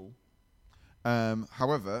 which would be cool.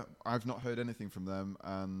 However, I've not heard anything from them,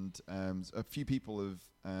 and a few people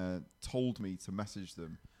have told me to message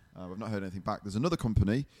them. I've not heard anything back. There's another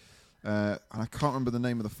company, and I can't remember the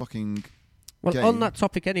name of the fucking Well, game. on that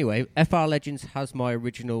topic anyway, FR Legends has my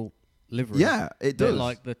original livery. Yeah, it They're does.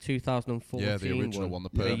 like the 2014 Yeah, the original one, the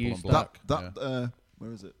They purple used and black. that.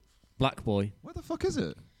 Where is it? Black Boy. Where the fuck is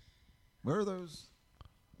it? Where are those?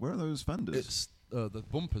 Where are those fenders? It's the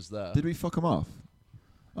bumpers there. Did we fuck them off?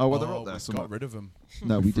 Oh well, they're up we there got somewhere. rid of them.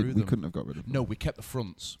 No, we threw did. We them. couldn't have got rid of them. No, we kept the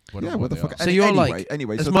fronts. Yeah, where the fuck? So you're anyway, like-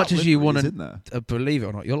 anyway, as so much that as you livery is wanna- in there. Believe it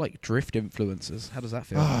or not, you're like drift influencers. How does that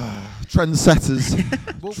feel?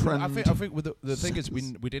 Trendsetters. Well, Trend. I think with the thing is,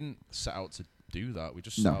 we didn't set out to do that. We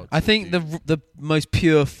just set No. out to I think do- the most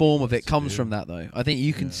pure form of it comes do. from that, though. I think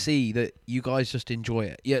you can see that you guys just enjoy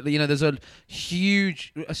it. Yeah, you know, there's a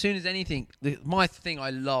huge. As soon as anything, my thing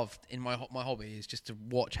I loved in my hobby is just to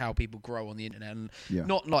watch how people grow on the internet, and Yeah.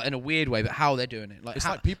 not like in a weird way, but how they're doing it. Like It's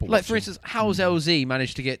how, like people like for watching. instance, how's LZ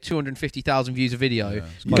managed to get 250,000 views a video, Yeah,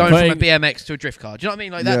 it's Yeah. going Like from a BMX to a drift car? Do you know what I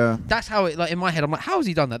mean? Like that. Yeah. That's how it. Like in my head, I'm like, how has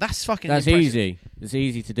he done that? That's fucking. That's impressive. easy. It's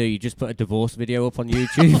easy to do. You just put a divorce video up on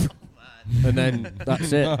YouTube, and then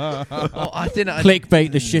that's it. Well, I didn't.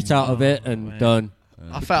 Clickbait the shit out of it, and man. done.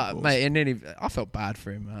 I felt, mate, and nearly, I felt bad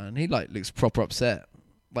for him, man. He like looks proper upset,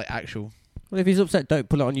 like actual. Well, if he's upset, don't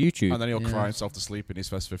put it on YouTube. And then he'll Yeah. cry himself to sleep in his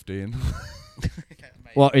first 15.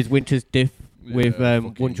 What is Winter's diff with Yeah,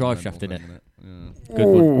 one fucking drive mental shaft in it? thing, innit? Good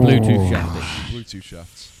one. Bluetooth shaft. Yeah. Bluetooth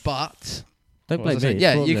shafts. But Don't what blame was I me. saying? it's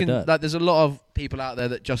Yeah, brought you them can. the dirt. Like, there's a lot of people out there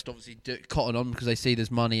that just obviously do cotton on because they see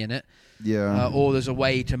there's money in it, Yeah. or there's a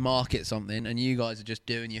way to market something, and you guys are just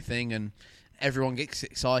doing your thing, and everyone gets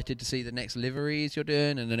excited to see the next liveries you're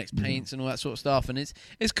doing and the next paints and all that sort of stuff, and it's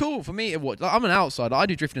cool for me to watch. Like, I'm an outsider. I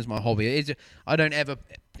do drifting as my hobby. I don't ever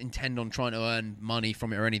intend on trying to earn money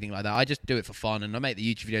from it or anything like that. I just do it for fun, and I make the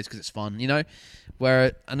YouTube videos because it's fun, you know.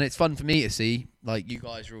 And it's fun for me to see. Like, you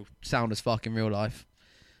guys are all sound as fuck in real life.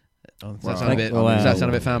 Oh, does that Wow. sound a bit? Wow. Does that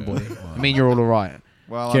sound a bit fanboy? I mean, you're all alright.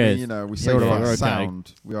 Well, I Cheers. mean, you know, we say You're all fat right, we're okay.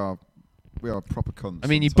 sound. We are proper cunts. I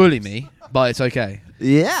mean, you sometimes. bully me, but it's okay.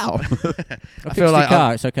 Yeah. I I fixed feel like your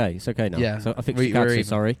car. It's okay. It's okay now. Yeah. So I fixed We- your car. we're So even.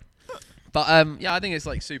 sorry. But yeah, I think it's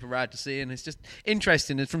like super rad to see, and it's just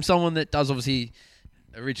interesting. And from someone that does obviously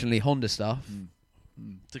originally Honda stuff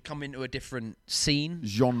to come into a different scene,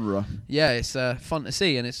 Genre. yeah, it's fun to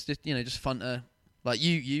see, and it's just just fun to like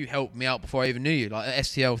you helped me out before I even knew you. Like at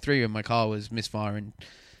STL3 when my car was misfiring,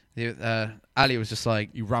 Ali was just like,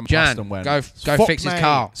 You ran Jan, past and went, go "It's fucked, fix his mate.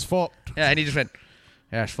 car. It's fucked. Yeah, and he just went,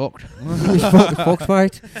 yeah, it's fucked. Fuck,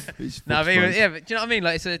 mate. It's No, fucked, but, mate. yeah, but do you know what I mean?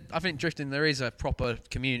 Like, I think drifting, there is a proper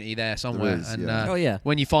community there somewhere, is, and yeah. Oh yeah.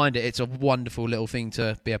 when you find it, it's a wonderful little thing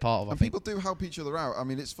to be a part of. I And think. people do help each other out. I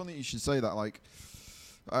mean, it's funny you should say that. Like,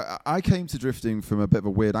 I came to drifting from a bit of a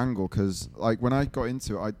weird angle because, like, when I got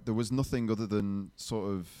into it, there was nothing other than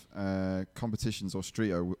sort of competitions or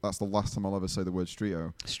streeto. That's the last time I'll ever say the word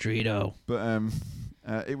streeto. Streeto. But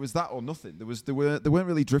it was that or nothing. There weren't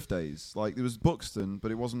really drift days. Like, there was Buxton,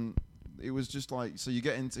 but it wasn't. It was just like, so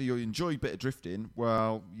you enjoy a bit of drifting.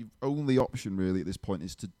 Well, your only option really at this point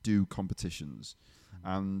is to do competitions,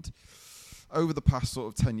 and over the past sort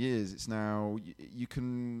of 10 years, it's now you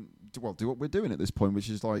can do what we're doing at this point, which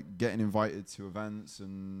is like getting invited to events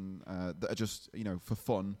and that are just for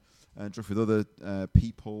fun and drift with other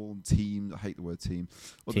people, teams. I hate the word team.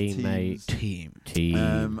 Other Teammate. Team.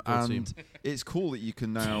 Team. Full team. And it's cool that you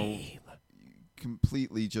can now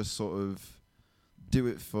completely just sort of do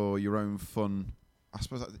it for your own fun. I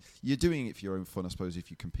suppose you're doing it for your own fun, I suppose, if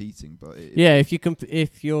you're competing. But Yeah, if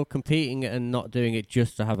you're competing and not doing it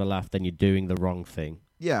just to have a laugh, then you're doing the wrong thing.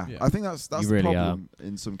 Yeah, Yeah. I think that's You the really problem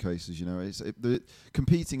in some cases.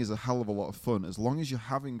 Competing is a hell of a lot of fun. As long as you're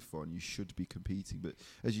having fun, you should be competing. But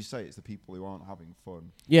as you say, it's the people who aren't having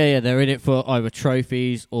fun. Yeah, they're in it for either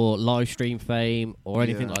trophies or live stream fame or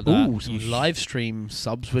anything Yeah. like that. Ooh, some live stream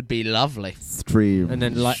subs would be lovely. Stream. And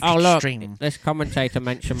then like, oh look, Stream. this commentator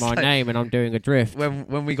mentioned my name and I'm doing a drift.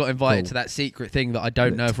 When we got invited Cool. to that secret thing that I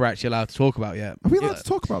don't know if we're actually allowed to talk about yet. Are we allowed to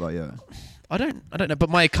talk about that yet? I don't know, but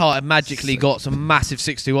my car had magically got some massive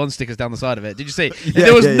 621 stickers down the side of it. Did you see? Yeah,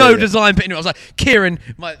 There was yeah, no yeah. design put into it. I was like, Kieran,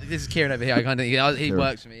 this is Kieran over here. He Kieran.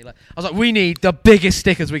 works for me. Like, I was like, we need the biggest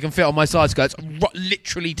stickers we can fit on my side skirts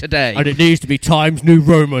literally today. And it needs to be Times New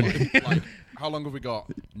Roman. Like, how long have we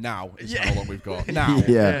got? Now is how long we've got. Now.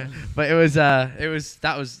 Yeah. But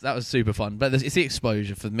that was super fun. But it's the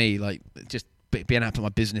exposure for me, like just being able to put my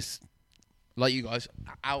business, like you guys,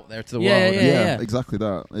 out there to the Yeah, world. yeah, Yeah, exactly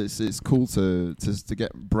that. It's cool to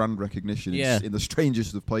get brand recognition in the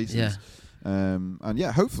strangest of places. Yeah. And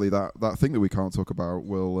yeah, hopefully that thing that we can't talk about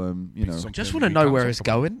will I just want to know where it's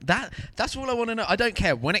going. That's all I want to know. I don't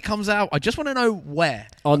care when it comes out. I just want to know where.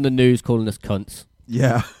 On the news calling us cunts.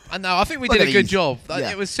 Yeah. I know. I think we Look did at a good these. job.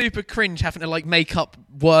 Yeah. It was super cringe having to like make up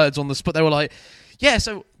words on the spot. They were like, "Yeah,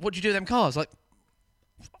 so what do you do with them cars?" Like,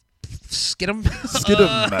 skid them. Skid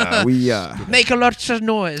 'em. We Make a lot of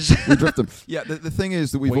noise. we drift them. Yeah, the thing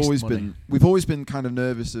is that we've Waste always money. been kind of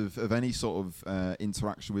nervous of any sort of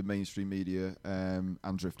interaction with mainstream media and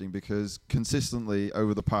drifting, because consistently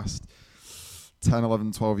over the past 10,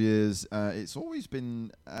 11, 12 years, it's always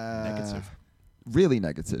been Negative. Really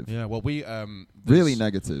negative. Yeah. Well, we Really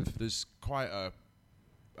negative. There's quite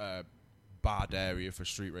a bad area for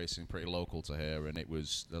street racing, pretty local to here, and it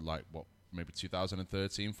was maybe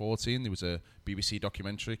 2013, 14. There was a BBC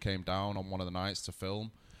documentary came down on one of the nights to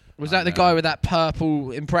film. Was that the guy with that purple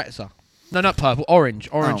Impreza? No, not purple. Orange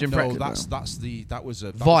Impreza. No, that was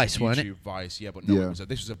a Vice, YouTube wasn't it? Vice, yeah, but no, Yeah.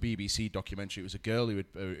 this was a BBC documentary. It was a girl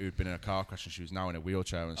who'd been in a car crash and she was now in a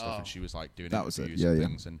wheelchair and stuff, and she was like doing That was it, interviews yeah, and yeah.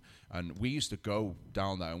 things, and we used to go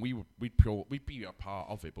down there and we'd be a part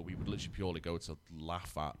of it, but we would literally purely go to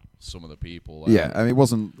laugh at some of the people. Yeah, I mean, it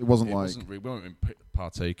wasn't we weren't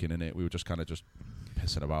partaking in it. We were just kind of just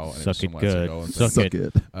pissing about. And Suck it it was somewhere to good. go and Suck suck it.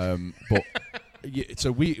 it. but yeah,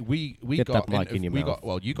 so we Get got that mic in your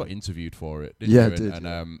mouth. you got interviewed for it, didn't Yeah, you? I did,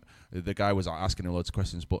 And the guy was asking him loads of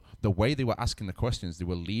questions, but the way they were asking the questions, they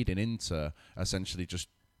were leading into essentially just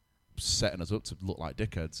setting us up to look like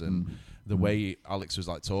dickheads. And the way Alex was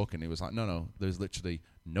like talking, he was like, no, there's literally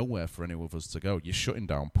nowhere for any of us to go. You're shutting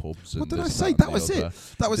down pubs. What and did I this, say? and That the was other.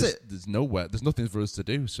 it. That was it. There's nowhere. There's nothing for us to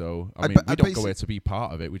do. So I I mean, ba- I we don't go basi- here to be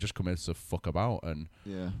part of it. We just come here to fuck about and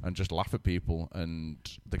just laugh at people. And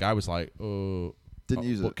the guy was like, "Oh, Didn't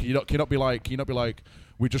use but it. Can you not be like,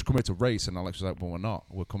 we just come here to race?" And Alex was like, "Well, we're not.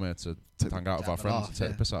 We're coming here to hang out with our have a friends laugh, and take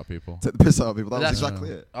yeah. the piss out of people." Take the piss out of people. That was That's- exactly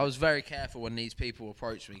it. I was very careful when these people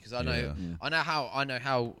approached me because I know Yeah. I know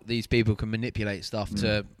how these people can manipulate stuff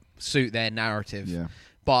to suit their narrative. Yeah.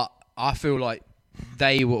 But I feel like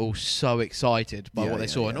they were all so excited by Yeah, what they yeah,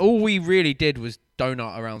 saw, yeah. and all we really did was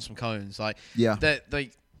donut around some cones. Like Yeah.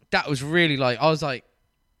 that was really like I was like,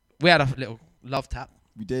 we had a little love tap.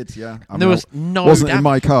 We did, yeah. I And there mean, was no wasn't in damage.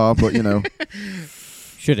 my car, but you know.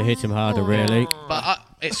 Should have hit him harder, really. But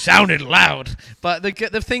it sounded loud. But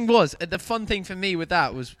the thing was, the fun thing for me with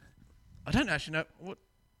that was, I don't actually know what.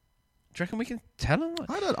 Do you reckon we can tell them?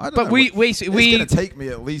 I don't But know. we It's going to take me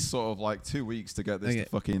at least sort of like 2 weeks to get this Okay. to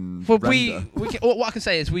fucking Well, render. what I can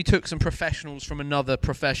say is we took some professionals from another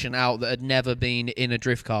profession out that had never been in a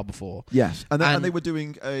drift car before. Yes, and And they were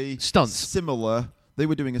doing a stunts. similar. They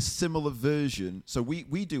were doing a similar version. So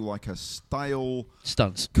we do like a style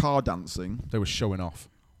Stunts. car dancing They were showing off.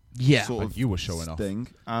 Yeah. sort And of you were showing off. thing,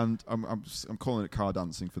 and I'm calling it car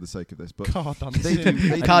dancing for the sake of this, but Car they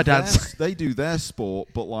do Car their, dance. They do their sport,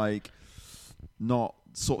 but like not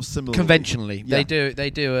sort of similar. Conventionally, Yeah. they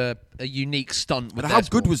do a unique stunt with And their how good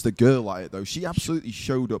sport. was the girl at it though? She absolutely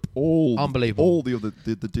showed up all Unbelievable. all the other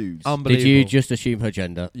the dudes. Did Unbelievable. you just assume her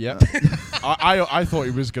gender? Yeah. I thought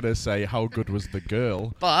he was gonna say how good was the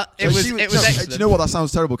girl. But So it was she it was no, excellent. Do you know what? That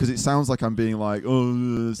sounds terrible because it sounds like I'm being like, Yeah.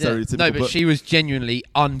 stereotypical. No, but she was genuinely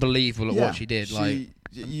unbelievable at what she did.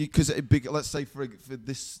 Because let's say for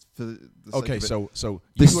this for the sake Okay, of it, so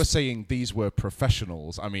This- you were saying these were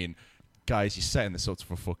professionals. I mean, guys, you're setting this up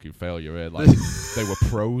for fucking failure here. Like they were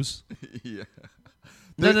pros. yeah.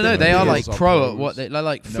 No, The they are like girls are pro at pros. what they're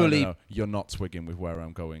like No, fully. no, you're not twigging with where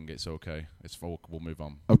I'm going. It's okay. We'll move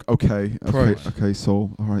on. Okay, Pros.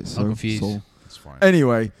 Saul. All right, so confused. Saul. It's fine.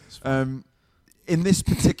 Anyway, It's fine. in this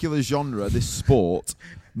particular genre, this sport,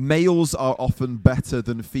 males are often better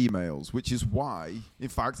than females, which is why, in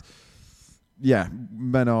fact,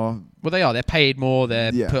 men are. Well, they are. They're paid more.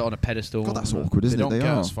 They're Yeah. put on a pedestal. God, that's awkward, isn't they it? don't They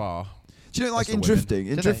get are. as far. Do you know, like as in the women. drifting? In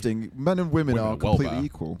Do they? drifting, men and women Women are are well completely better.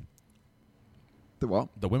 equal. The what?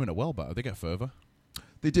 The women are well better. They get further.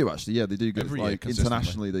 They do actually. Yeah, they do get Every year, like consistently.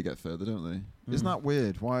 internationally. They get further, don't they? Isn't that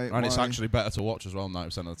weird? Why? And it's why- actually better to watch as well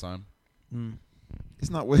 90% of the time.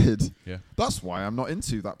 Isn't that weird? Yeah. That's why I'm not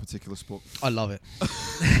into that particular sport. I love it.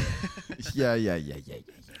 yeah.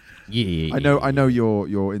 Yeah. I know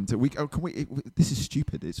you're into. This is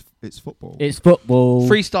stupid. It's football. It's football.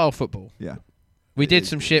 Freestyle football. Yeah. We It did is,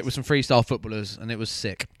 some it shit is. with some freestyle footballers, and it was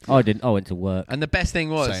sick. I didn't. I went to work. And the best thing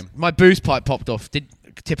was Same. my boost pipe popped off.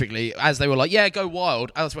 Typically, as they were like, "Yeah, go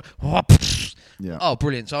wild." I was like, Yeah. "Oh,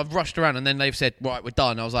 brilliant!" So I've rushed around, and then they've said, "Right, we're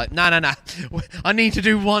done." I was like, "No. I need to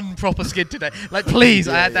do one proper skid today. Like, please."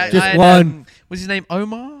 I had that. Just I had, one. was his name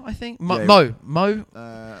Omar? I think Yeah, Mo.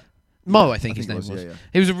 Uh, Mo, I think his it name was. Yeah.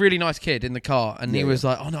 He was a really nice kid in the car, and he Yeah, was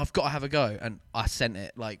like, "Oh no, I've got to have a go," and I sent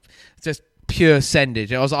it like just pure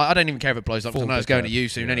sendage. I was like, I don't even care if it blows up because I know it's going to you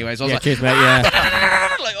soon, anyways. I was Yeah, like, cheers, mate.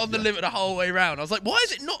 Yeah. like on the limit the whole way round. I was like, why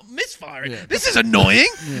is it not misfiring? This is annoying.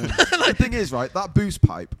 The thing is, right, that boost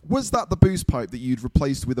pipe, was that the boost pipe that you'd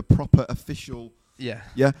replaced with a proper official... Yeah.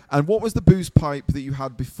 Yeah, and what was the boost pipe that you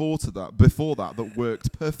had before that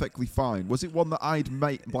worked perfectly fine? Was it one that I'd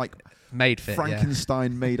made, like Made fit.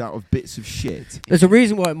 Frankenstein made out of bits of shit? There's a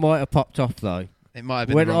reason why it might have popped off though. It might have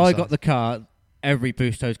been When the wrong I size. got the car, every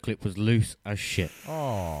boost hose clip was loose as shit.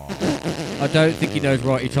 Oh. I don't think he knows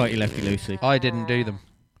righty tighty lefty loosey. I didn't do them.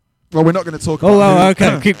 Well, we're not going to talk about Oh, well, who,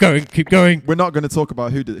 okay. Keep going. We're not going to talk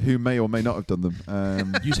about who may or may not have done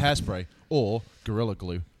them. Use hairspray or Gorilla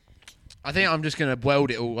Glue. I think I'm just going to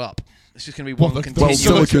weld it all up. It's just going to be What, one the- continuous.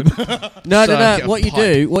 well, silicon. No. Circuit What you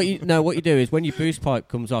pipe. do, what you do is when your boost pipe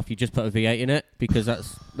comes off, you just put a V8 in it because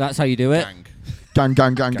that's how you do it. Gang. gang.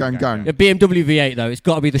 A BMW V8 though, it's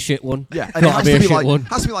got to be the shit one. Yeah, and it Gotta has be to a be shit like one.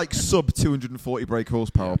 has to be like sub 240 brake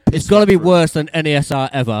horsepower. It's got to be worse than any SR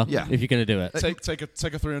ever. Yeah. If you're gonna do it. Take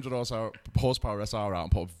a 300 horsepower SR out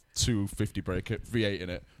and put a 250 brake V8 in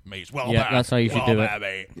it. Mate, well, Yeah, that's how you should do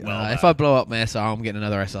it. If I blow up my SR, I'm getting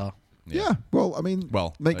another SR. Yeah, well, I mean,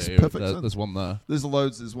 Well, makes there- perfect sense. There's one there. There's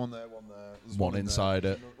loads. There's one there. There's One in inside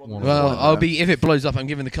there. it. One One there. Well, One I'll there. be if it blows up, I'm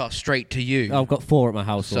giving the car straight to you. I've got 4 at my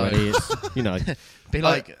house So- already. It's, you know. Be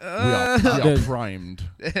like, We are primed.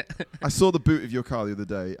 I saw the boot of your car the other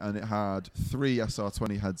day, and it had 3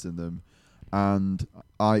 SR20 heads in them, and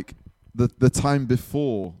like the time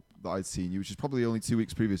before that I'd seen you, which is probably only 2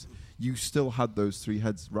 weeks previous, you still had those 3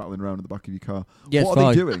 heads rattling around in the back of your car. Yeah, what it's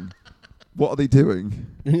are they fine. doing? What are they doing?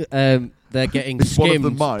 They're getting Is one of them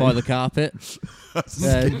skimmed mine? by the carpet. By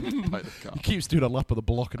the car. He keeps doing a lap of the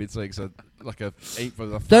block and it takes an eighth of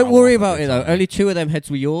the. Don't foul worry off about every it though. time. Only 2 of them heads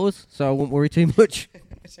were yours, so I won't worry too much.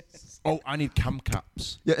 Oh, I need cam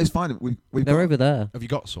caps. Yeah, it's fine. We've They're got, over there. Have you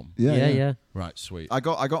got some? Yeah. Right, sweet. I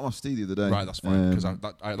got my Steve the other day. Right, that's fine because Um,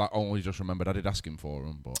 I only just remembered I did ask him for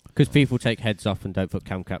them, but Because people take heads off and don't put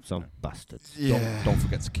cam caps on. Bastards. don't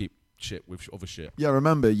forget to keep shit with other shit Yeah,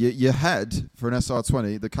 remember your head for an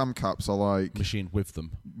SR20. The cam caps are like machined with them.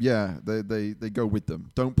 yeah, they go with them.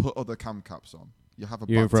 Don't put other cam caps on. You have a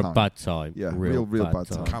You're bad over time. a bad time. Yeah, real real bad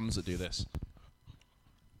time. Cams that do this.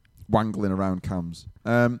 Wangling around cams.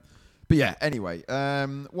 But yeah, anyway,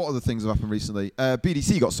 what other things have happened recently?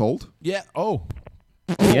 BDC got sold. Yeah. Oh.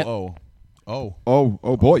 Yep. Oh.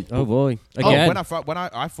 Oh boy. Oh boy. Oh, Again. when I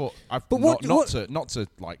thought I've But what- not to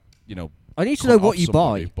like I need to cut know off what you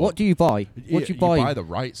somebody, buy. but- What do you buy? What do you buy? You buy the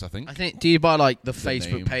rights, I think. I think. Do you buy like the The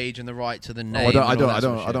Facebook name. page and the right to the name? I and don't all that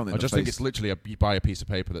sort of shit? think I just the think face- it's literally you buy a piece of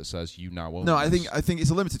paper that says you now own. No, I this. think it's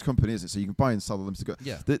a limited company, isn't it? So you can buy and sell a limited.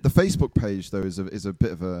 Yeah. The Facebook page though is a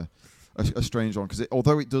bit of a strange one because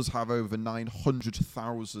although it does have over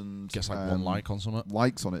 900,000 Guess like one like on something.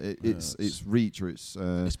 likes on it, its reach or its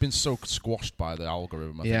It's been so squashed by the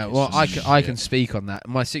algorithm. I Yeah, think well, it's just I can shit. speak on that.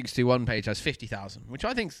 My 621 page has 50,000, which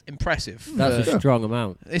I think's impressive. That's for- a strong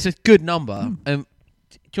amount. It's a good number.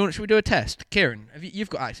 Should we do a test? Kieran, you've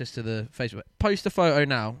got access to the Facebook. Post a photo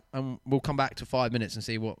now, and we'll come back to 5 minutes and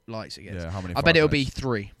see what likes it gets. Yeah, how many? I bet it'll be photos?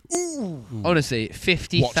 3. Honestly,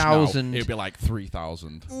 Watch now, 50,000. It'll be like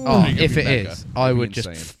 3,000. Oh, It'll if be it mega. is, I It'll be would just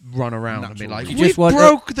insane. run around and be Natural like, You "We just want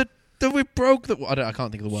broke the. We broke the. I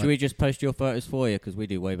can't think of the Should word. we just post your photos for you? Because we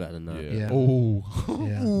do way better than that. Yeah. Yeah. Oh.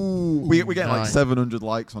 Yeah. we get like Nice. 700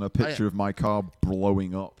 likes on a picture of my car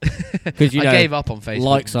blowing up. Because you I know, gave up on Facebook.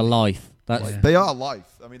 likes are life. That's Yeah. They are life.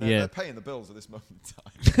 I mean, Yeah. they're paying the bills at this moment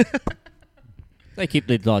in time. they keep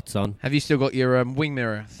the lights on. Have you still got your wing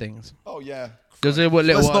mirror things? Oh yeah. There's a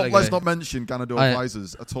little while ago. Let's not mention Ganador I-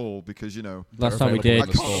 visors at all because you know Last They're time we available did, in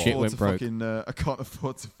the store. shit went broke. I can't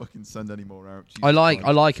afford to fucking send any more out. Jesus I like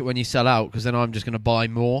Christ. it when you sell out because then I'm just going to buy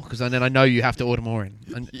more because then I know you have to order more in.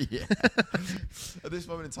 And Yeah. At this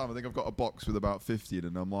moment in time, I think I've got a box with about 50 in,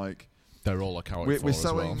 and I'm like, They're all accounted we're for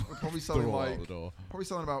selling. as well. We're probably They're selling all out like the door.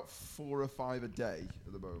 about 4 or 5 a day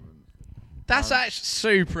at the moment. that's actually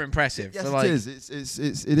super impressive. Yes, So, like, it is.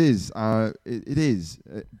 It is. It is.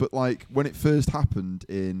 But like when it first happened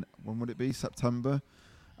in when would it be September,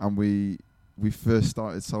 and we first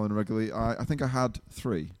started selling regularly. I think I had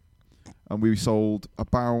 3. and we sold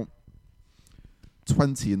about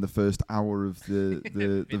 20 in the first hour of the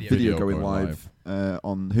video going live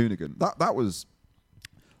on Hoonigan. That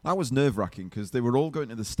was nerve-wracking because they were all going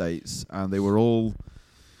to the States and they were all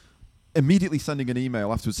immediately sending an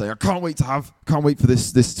email afterwards saying, I can't wait for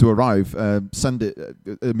this to arrive. Send it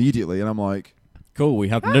immediately. And I'm like, cool, we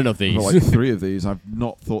have none of these. I've got like 3 of these. I've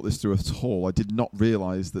not thought this through at all. I did not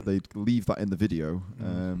realise that they'd leave that in the video.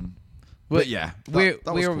 But yeah, we're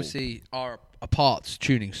cool. obviously are a parts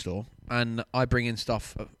tuning store, and I bring in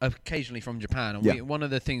stuff occasionally from Japan. And one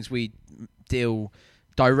of the things we deal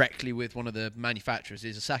directly with one of the manufacturers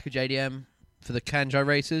is Osaka JDM for the Kanjo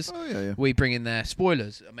racers. Oh, yeah. We bring in their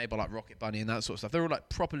spoilers made by like Rocket Bunny and that sort of stuff. They're all like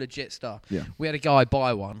proper legit stuff. Yeah. We had a guy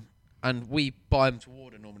buy one, and we buy them to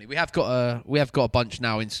order normally. We have got a bunch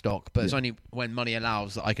now in stock, but it's only when money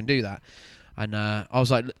allows that I can do that. And I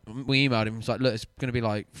was like, we emailed him. It was like, look, it's going to be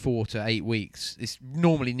like 4 to 8 weeks. It's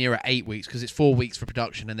normally nearer 8 weeks because it's 4 weeks for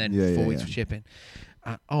production and then 4 weeks for shipping.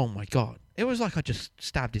 Oh my God. It was like I just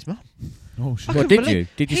stabbed his mum. Oh shit! What did you?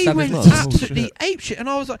 Did you he stab went his mum? absolutely apeshit, and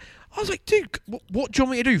I was like, dude, what do you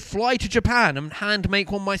want me to do? Fly to Japan and hand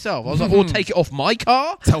make one myself? I was like, or take it off my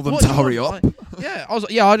car? Tell them What to do you hurry want? up. Like, yeah, I was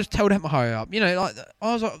like, I just told him to hurry up. You know, like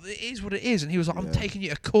I was like, it is what it is, and he was like, I'm taking you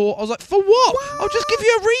to court. I was like, for what? I'll just give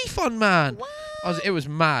you a refund, man. It was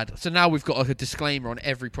mad. So now we've got like a disclaimer on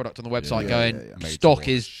every product on the website going, stock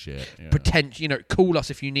is potential. You know, call us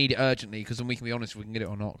if you need it urgently, because then we can be honest if we can get it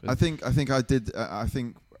or not. I think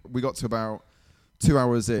we got to about 2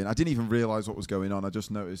 hours in. I didn't even realise what was going on. I just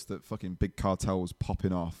noticed that fucking Big Cartel was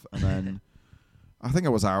popping off, and then I think I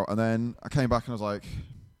was out, and then I came back and I was like,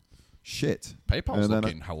 shit. PayPal's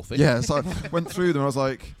looking healthy. Yeah, so I went through them and I was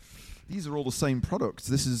like, these are all the same products.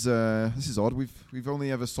 This is odd. We've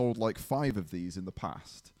only ever sold like 5 of these in the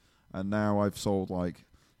past, and now I've sold like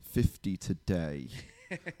 50 today.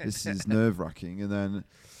 This is nerve-wracking. And then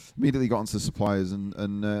immediately got onto suppliers, and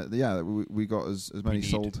we got as many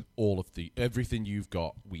sold. All of everything you've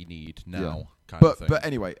got, we need now. Yeah. Kind of thing. But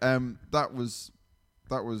anyway, that was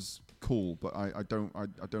cool. But I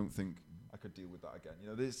don't think I could deal with that again. You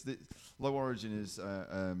know, this Low Origin is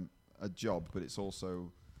a job, but it's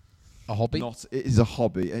also a hobby. It is a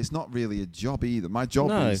hobby. It's not really a job either. My job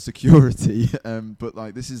No. is security, but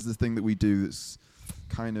like this is the thing that we do. That's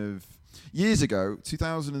kind of years ago,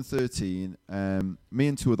 2013. Me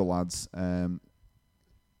and 2 other lads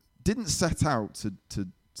didn't set out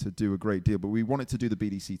to do a great deal, but we wanted to do the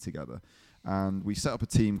BDC together, and we set up a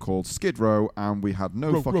team called Skid Row, and we had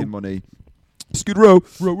no fucking money. Skid Row.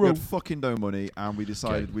 We had fucking no money, and we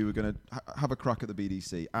decided we were going to have a crack at the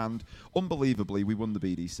BDC. And unbelievably, we won the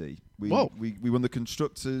BDC. We won the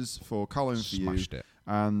constructors for Colin for you. Smashed it.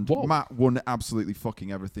 And Matt won absolutely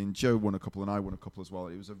fucking everything. Joe won a couple, and I won a couple as well.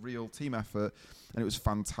 It was a real team effort, and it was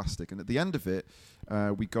fantastic. And at the end of it,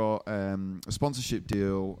 we got a sponsorship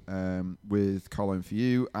deal with Colin for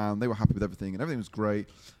you, and they were happy with everything, and everything was great.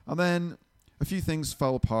 And then a few things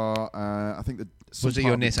fell apart. I think that some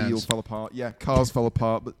part of the deal fell apart. Yeah, cars fell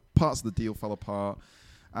apart, but parts of the deal fell apart.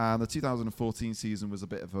 And the 2014 season was a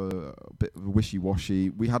bit of a wishy-washy.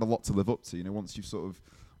 We had a lot to live up to. You know, once you've sort of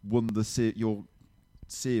won your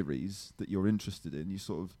series that you're interested in, you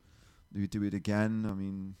sort of do it again. I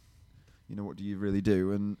mean, you know, what do you really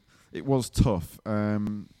do? And it was tough.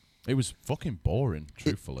 It was fucking boring,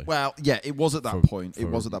 truthfully. It was at that point. It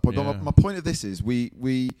was at that point. Yeah. But my point of this is we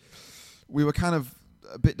were kind of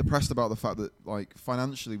a bit depressed about the fact that, like,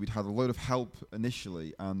 financially we'd had a load of help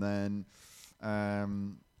initially, and then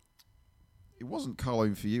it wasn't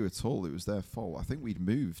Carlo for you at all. It was their fault. I think we'd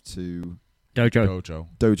moved to Dojo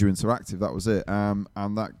Interactive. That was it.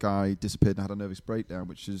 And that guy disappeared and had a nervous breakdown,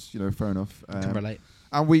 which is, you know, fair enough. Can relate.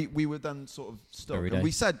 And we were then sort of stuck. Every And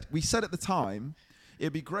day. we said at the time,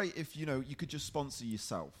 it'd be great if, you know, you could just sponsor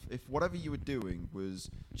yourself. If whatever you were doing was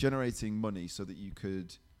generating money so that you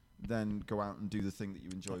could then go out and do the thing that you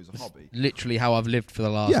enjoy as a hobby. Literally how I've lived for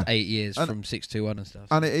the last 8 years from 621 and stuff.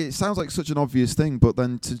 And it sounds like such an obvious thing, but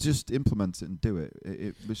then to just implement it and do it,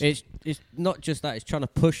 it's not just that. It's trying to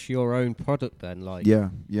push your own product. Then, like, yeah,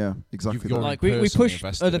 exactly. You've got that. like we push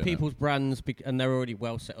invested other in people's brands, and they're already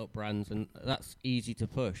well set up brands, and that's easy to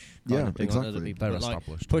push. kind Yeah, of thing on other exactly. people. They're But, like,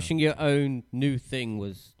 established. pushing your own new thing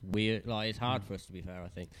was weird. Like, it's hard for us, to be fair. I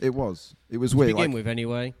think It was to weird. begin Like, with,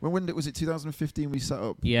 anyway. when was it? 2015. We set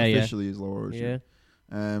up Yeah. officially as Low Origin.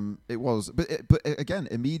 Yeah. It was, but again,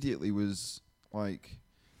 immediately was like,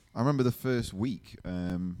 I remember the first week,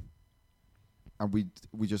 and we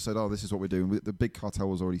just said, oh, this is what we're doing. The Big Cartel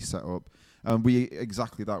was already set up, and we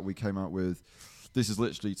came out with this is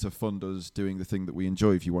literally to fund us doing the thing that we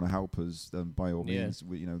enjoy. If you want to help us, then by all Yeah. means,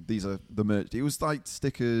 these are the merch. It was like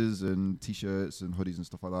stickers and t-shirts and hoodies and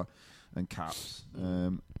stuff like that, and caps.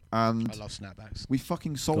 And I love snapbacks. we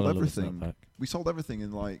fucking sold Gotta love a everything. snapback. We sold everything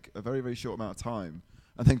in like a very, very short amount of time,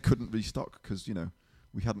 and then couldn't restock because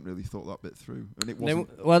we hadn't really thought that bit through, and it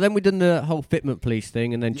wasn't. Then we done the whole Fitment Police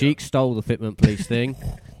thing, and then Yeah. Jeek stole the Fitment Police thing.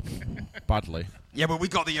 Badly. Yeah, but we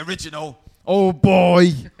got the original. Oh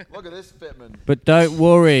boy! Look at this Fitman. But don't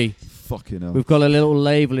worry, Fucking hell. we've got a little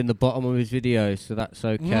label in the bottom of his videos, so that's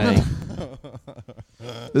okay.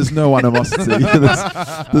 There's no animosity.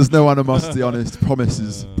 there's no animosity on it.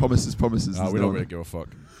 Promises. We There's don't no- really give a fuck.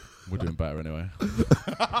 We're doing better anyway.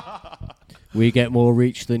 We get more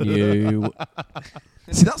reach than you.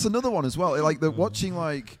 See, that's another one as well. Like the watching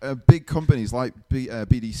big companies like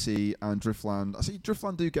BDC and Driftland. I see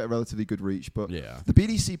Driftland do get a relatively good reach, but Yeah. the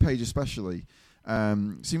BDC page especially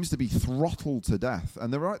seems to be throttled to death.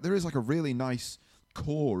 And there is like a really nice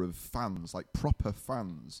core of fans, like proper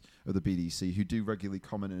fans of the BDC who do regularly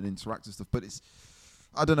comment and interact and stuff. But it's,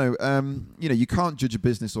 I don't know, you can't judge a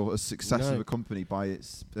business or a success No. of a company by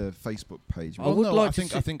its Facebook page. I would like to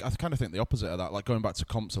I kind of think the opposite of that. Like going back to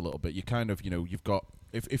comps a little bit, you kind of, you've got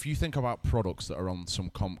if you think about products that are on some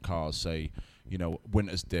comp cars, say,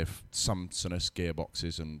 Winter's Diff, Samsonus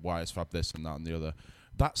gearboxes, and Wires Fab this and that and the other,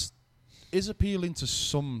 that's is appealing to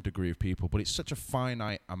some degree of people, but it's such a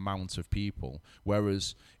finite amount of people.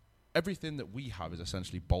 Whereas everything that we have is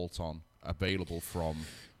essentially bolt-on, available from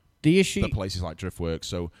The issue. the places like Driftworks.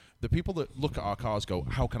 So the people that look at our cars go,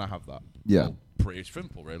 how can I have that? Yeah. Well, pretty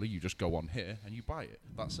simple, really. You just go on here and you buy it.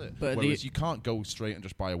 That's it. But Whereas you can't go straight and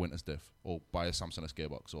just buy a Winter's Diff or buy a Samsonus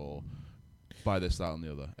gearbox or buy this, that, and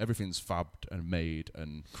the other. Everything's fabbed and made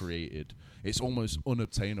and created. It's almost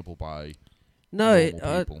unobtainable by No,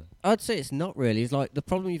 normal people. I'd say it's not really. It's like the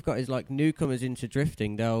problem you've got is like newcomers into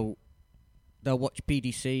drifting. They'll watch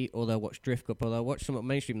BDC or they'll watch Drift Cup or they'll watch something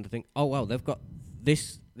mainstream and they think, oh wow, they've got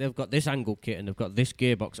this angle kit and they've got this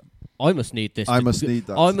gearbox. I must need this. I must need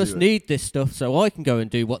that. I to must do it. need this stuff so I can go and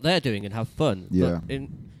do what they're doing and have fun. Yeah.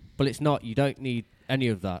 But it's not. You don't need any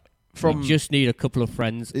of that. From- You just need a couple of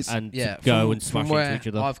friends It's- and Yeah, to go from- and smash from where into each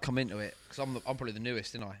other. I've come into it because I'm probably the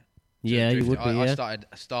newest, didn't I? Yeah, you would be. I Yeah. started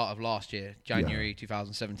start of last year, January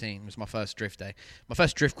 2017 was my first drift day. My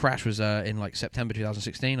first drift crash was in like September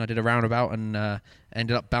 2016. I did a roundabout and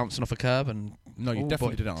ended up bouncing off a curb and. No, you Oh,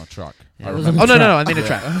 definitely boy. did it on a track. Yeah, I it was remember. on Oh a no, track. I mean a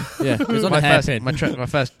track. Yeah, it was on my a first, hairpin. my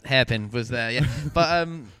first hairpin was there. Yeah, but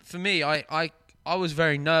for me, I was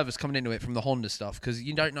very nervous coming into it from the Honda stuff because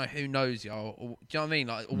you don't know who knows you. Or, do you know what I mean?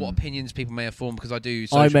 Like what opinions people may have formed because I do. I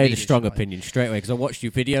social made a media strong shit, like- opinion straight away because I watched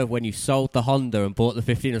your video when you sold the Honda and bought the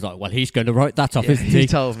 15. I was like, well, he's going to write that off, Yeah, isn't he he?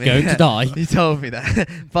 told me. Going to die. He told me that.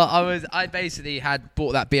 But I basically had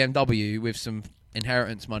bought that BMW with some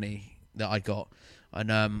inheritance money that I got. And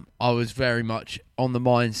I was very much on the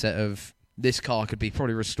mindset of this car could be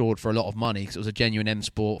probably restored for a lot of money because it was a genuine M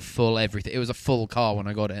Sport, full everything. It was a full car when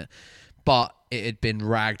I got it. But it had been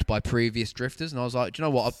ragged by previous drifters. And I was like, do you know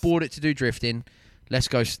what? I bought it to do drifting. Let's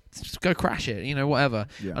go crash it, whatever.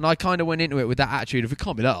 Yeah. And I kind of went into it with that attitude of it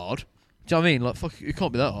can't be that hard. Do you know what I mean? Like, fuck, it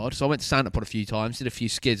can't be that hard. So I went to Sandapod a few times, did a few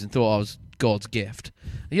skids, and thought I was God's gift.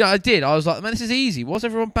 I did. I was like, man, this is easy. What's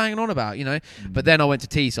everyone banging on about, But then I went to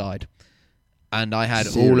Teesside, and I had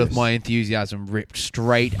all of Serious. my enthusiasm ripped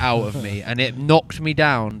straight out of me, and it knocked me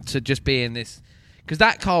down to just being this. Because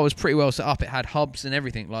that car was pretty well set up. It had hubs and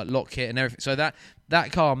everything, like lock kit and everything. So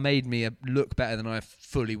that car made me look better than I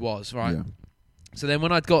fully was, right? Yeah. So then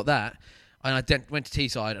when I'd got that, and I went to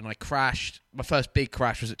Teesside and I crashed. My first big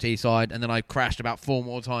crash was at Teesside, and then I crashed about 4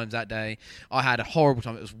 more times that day. I had a horrible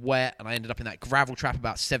time. It was wet, and I ended up in that gravel trap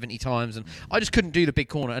about 70 times, and I just couldn't do the big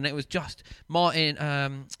corner. And it was just Martin,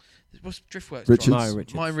 what's Driftworks? Richards. driver?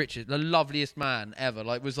 Martin Richards, the loveliest man ever.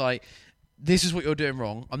 Like, was like, this is what you're doing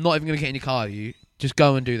wrong. I'm not even going to get in your car with you. Just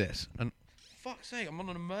go and do this. And fuck's sake, I'm on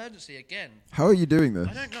an emergency again. How are you doing this?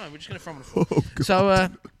 I don't know. We're just going to throw him on the floor.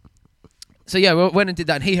 So yeah, we went and did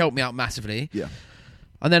that, and he helped me out massively. Yeah.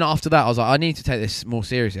 And then after that, I was like, I need to take this more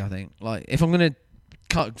seriously. I think, like, if I'm gonna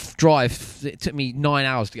drive, it took me 9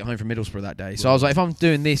 hours to get home from Middlesbrough that day. So I was like, if I'm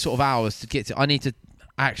doing these sort of hours to get to, I need to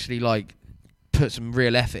actually like put some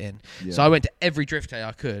real effort in. Yeah. So I went to every drift day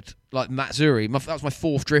I could, like Matsuri. That was my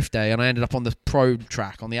 4th drift day, and I ended up on the pro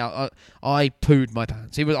track on the out. I pooed my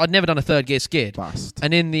pants. I'd never done a 3rd gear skid. Fast.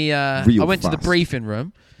 And in the, I Real went to the fast. briefing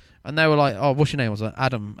room, and they were like, "Oh, what's your name?" I was like,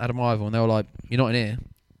 "Adam Ivel," and they were like, "You're not in here."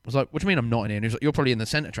 I was like, "What do you mean I'm not in here?" And he was like, "You're probably in the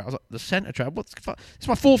centre track." I was like, "The centre track? What the fuck? It's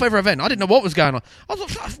my 4th ever event. I didn't know what was going on." I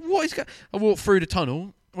was like, "What is going?" I walked through the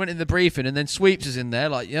tunnel, went in the briefing, and then Sweeps is in there,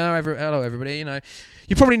 like, hello everybody,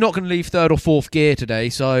 you're probably not going to leave third or fourth gear today,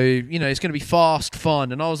 so it's going to be fast,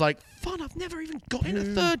 fun. And I was like, fun? I've never even got in a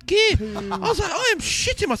third gear. I was like, I am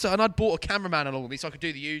shitting myself. And I'd bought a cameraman along with me so I could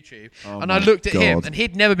do the YouTube. And I looked at him, and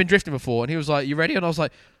he'd never been drifting before, and he was like, "You ready?" And I was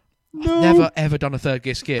like, "I've never ever done a third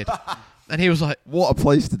gear skid." And he was like, what a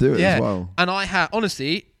place to do it as well. And I had,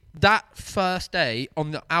 honestly, that first day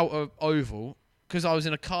on the outer oval, because I was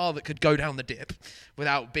in a car that could go down the dip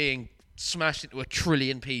without being smashed into a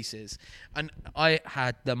trillion pieces, and I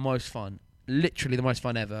had the most fun, literally the most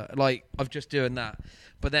fun ever. Like, of just doing that.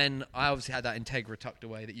 But then I obviously had that Integra tucked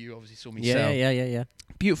away that you obviously saw me sell. Yeah.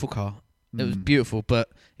 Beautiful car. It was beautiful, but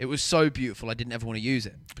it was so beautiful I didn't ever want to use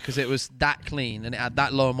it because it was that clean and it had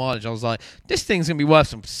that low mileage. I was like, this thing's going to be worth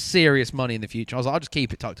some serious money in the future. I was like, I'll just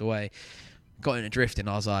keep it tucked away. Got into drifting.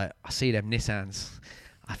 I was like, I see them Nissans.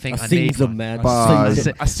 I think I need them, one. man. I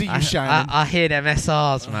see you shining. I hear them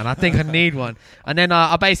SRs, man. I think I need one. And then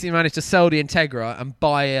I basically managed to sell the Integra and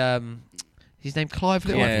buy... his name Clive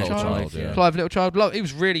Littlechild. Yeah. Clive Littlechild. He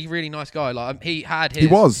was really, really nice guy. Like he had his.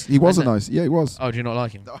 He was a nice. Yeah, he was. Oh, do you not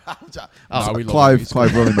like him? No, we love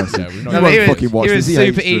Clive really nice. Yeah, we know No, but him. he was He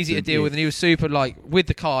super aged easy to with deal him. with, and he was super like with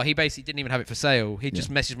the car. He basically didn't even have it for sale. He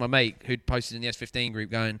just messaged my mate who'd posted in the S15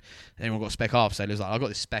 group going, "Anyone got a spec R for sale?" He was like, "I got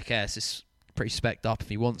this spec S. It's pretty specced up if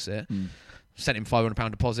he wants it." Sent him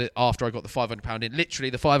 £500 deposit after I got the £500 in.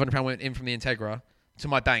 Literally, the £500 went in from the Integra to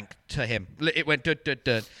my bank to him. It went dud.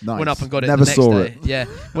 Nice. Went up and got it Never the next saw day. it. Yeah,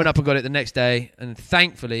 went up and got it the next day, and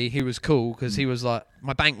thankfully he was cool because he was like,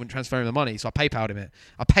 my bank wouldn't transfer him the money, so I PayPal'd him it.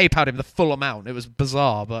 I PayPal'd him the full amount. It was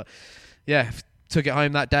bizarre, but yeah, took it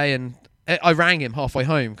home that day, and I rang him halfway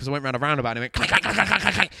home because I went round a roundabout and he went clank, clank, clank,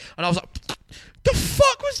 clank, clank, and I was like, the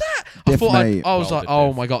fuck was that? I was like,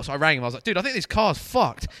 oh my god. So I rang him. I was like, dude, I think this car's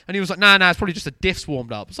fucked. And he was like, nah, it's probably just the diff's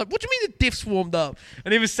warmed up. I was like, what do you mean the diff's warmed up?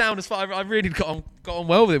 And he was sound as far. I really got on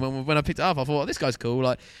well with him when I picked it up. I thought, oh, this guy's cool.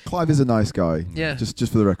 Like, Clive is a nice guy. Yeah.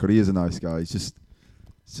 Just for the record, he is a nice guy. He's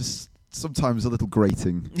just sometimes a little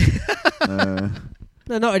grating.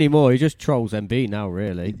 No, not anymore. He just trolls MB now,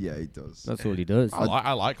 really. Yeah, he does. That's all he does.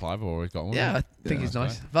 I like Clive. I've always got one. yeah, I think he's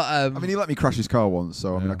nice. But I mean, he let me crash his car once,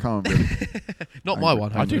 so I mean, I can't really. not my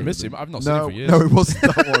one. I do hopefully. miss him. I've not seen him for years. No, it wasn't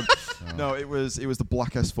that one. No, it was the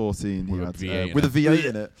black S14 he With a had V8 in with a it. V8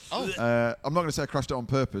 in it. Oh. I'm not going to say I crashed it on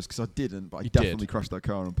purpose because I didn't, but I You definitely did. crashed that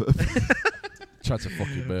car on purpose. Tried to fuck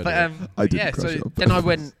your bird. But I didn't yeah, crash so it on then I purpose.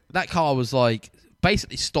 went. That car was like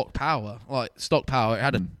basically stock power. Like stock power. It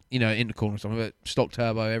had a intercooler and stuff, but stock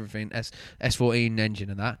turbo, everything. S14 engine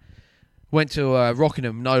and that. Went to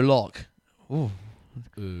Rockingham, no lock. Ooh,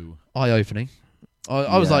 Ooh. eye opening.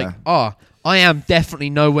 I was Yeah. like, I am definitely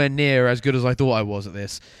nowhere near as good as I thought I was at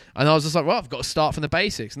this. And I was just like, well, I've got to start from the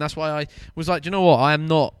basics. And that's why I was like, do you know what? I am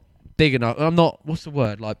not big enough. I'm not, what's the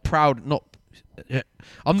word? Like proud, not.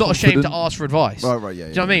 I'm not ashamed to Confident? ask for advice. Right, Do yeah.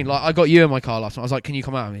 you know what I mean? Like, I got you in my car last night. I was like, can you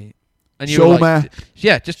come out of me? And you Show were like, me.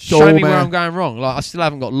 yeah, just Show show me where me. I'm going wrong. Like, I still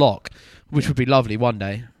haven't got lock, which would be lovely one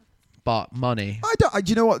day. But money. Do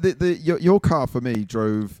you know what? Your car for me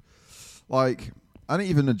drove like. I didn't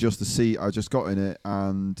even adjust the seat. I just got in it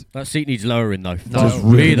and That seat needs lowering, though. No, Just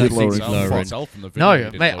really that lowering. seat needs lowering.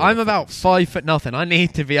 No, mate, I'm about 5'0". I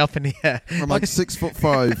need to be up in the air. I'm like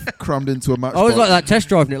 6'5", crammed into a matchbox. I was like that test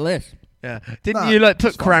driving it less. Yeah. Didn't Nah, you like put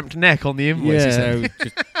it's fine. cramped neck on the invoice? you said? Yeah,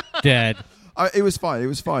 just dead. It was fine. It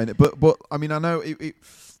was fine. But I mean, I know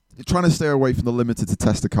trying to stay away from the limited to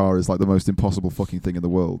test a car is like the most impossible fucking thing in the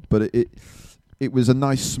world. But it was a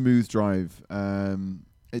nice smooth drive.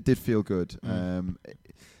 It did feel good.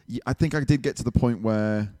 I think I did get to the point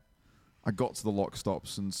where I got to the lock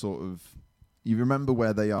stops and sort of you remember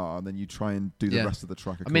where they are and then you try and do the Yeah. rest of the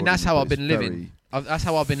track. I mean, that's how accordingly, I've but been it's living. That's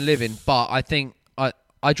how I've been living. But I think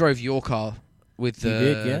I drove your car with You the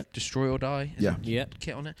did, yeah. Destroy or Die Yeah. Yeah.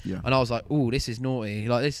 kit on it. Yeah. And I was like, oh, this is naughty.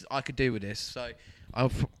 Like this, I could do with this. So I'm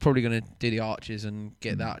probably going to do the arches and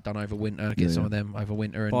get that done over winter. Get Yeah, some yeah. of them over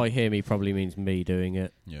winter. And By him, he probably means me doing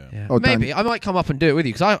it. Yeah. yeah. Oh, Dan- maybe I might come up and do it with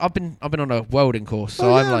you because I've been on a welding course. So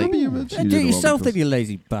Oh, I'm yeah, like. maybe you mentioned Do you it did a yourself, lot then, of you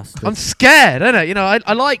lazy bastard. I'm scared, don't I? You know,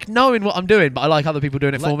 I like knowing what I'm doing, but I like other people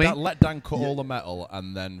doing it for me. Let Dan cut all the metal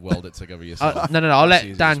and then weld it together yourself. No. I'll That's the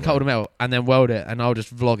let Dan easiest cut all way. the metal and then weld it, and I'll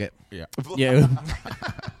just vlog it. Yeah. Yeah.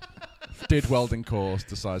 Did welding course,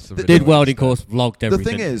 decides to Did video Did it welding instead. course, vlogged The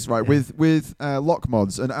everything. thing is, right, Yeah. with lock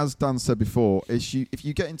mods, and as Dan said before, is if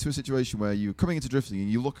you get into a situation where you're coming into drifting and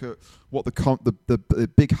you look at what the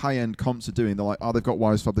big high end comps are doing, they're like, oh, they've got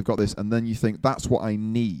Wisefab, they've got this, and then you think that's what I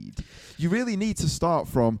need. You really need to start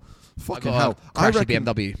from fucking hell. Crash I the reckon,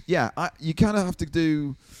 BMW. Yeah, you kind of have to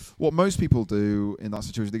do what most people do in that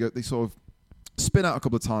situation. They sort of spin out a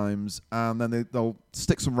couple of times, and then they'll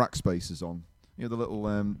stick some rack spacers on. You know, the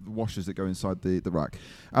little washers that go inside the rack.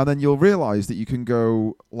 And then you'll realise that you can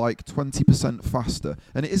go like 20% faster.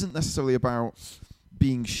 And it isn't necessarily about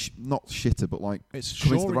being not shitter, but like It's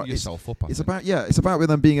coming to the shoring right- yourself up. It's about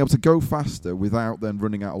them being able to go faster without then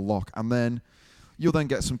running out of lock. And then you'll then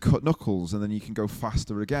get some cut knuckles, and then you can go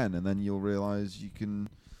faster again. And then you'll realise you can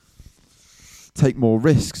take more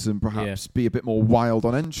risks and perhaps be a bit more wild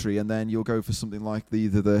on entry, and then you'll go for something like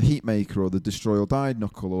either the Heatmaker or the Destroy or Die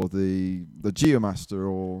Knuckle or the Geomaster,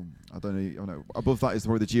 or I don't know. Above that is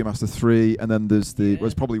probably the Geomaster 3, and then there's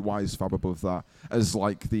there's probably Wisefab above that as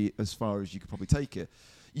like as far as you could probably take it.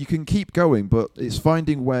 You can keep going, but it's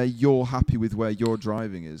finding where you're happy with where your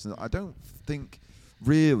driving is. And I don't think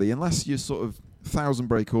really, unless you're sort of 1,000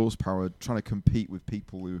 brake horsepower trying to compete with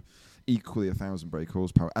people who equally 1,000 brake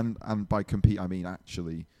horsepower, and by compete I mean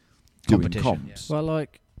actually doing Competition, comps. Well,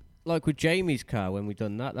 like with Jamie's car when we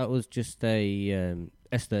done that was just a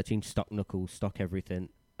S13 stock knuckle, stock everything,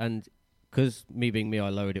 and because me being me, I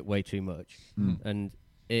lowered it way too much, and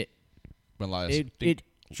it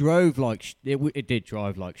drove like it did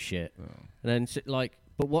drive like shit, and then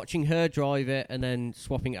but watching her drive it and then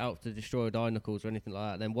swapping it out to Destroy or Die Knuckles or anything like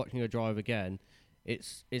that, and then watching her drive again.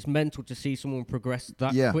 It's mental to see someone progress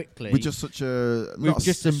that quickly with just such a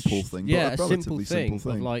simple thing, but a relatively simple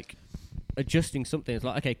thing of like adjusting something. It's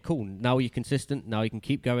like, okay, cool, now you're consistent, now you can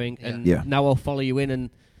keep going, and Yeah. now I'll follow you in,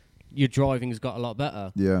 and your driving's got a lot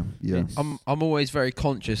better. Yeah. I'm always very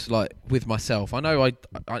conscious, like with myself. I know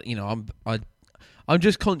I'm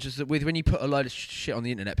just conscious that when you put a load of shit on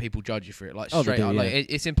the internet, people judge you for it. Like straight up, like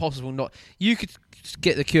it's impossible not. You could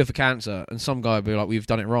get the cure for cancer, and some guy would be like, "We've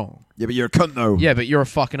done it wrong." Yeah, but you're a cunt though. Yeah, but you're a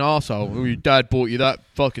fucking arsehole. Well, your dad bought you that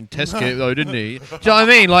fucking test kit though, didn't he? Do you know what I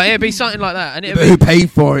mean? Like it'd be something like that, and But who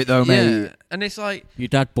paid for it though, yeah, mate? and it's like. Your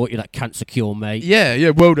dad bought you that cancer cure, mate. Yeah,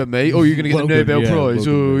 well done, mate. Oh, you're going to get Well the done, Nobel yeah, Prize. well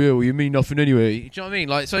done, Oh, mate. yeah, well, you mean nothing anyway. Do you know what I mean?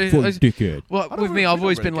 Like, so, Dickhead. well, with me, I've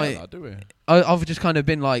always been like, that, do we? I've just kind of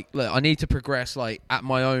been like, look, I need to progress like at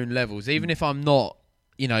my own levels, even if I'm not,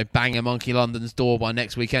 banging Monkey London's door by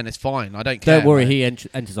next weekend. It's fine. I don't care. Don't worry, like. he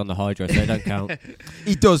enters on the Hydro, so they don't count.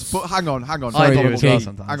 He does, but hang on. I do Hang as well on,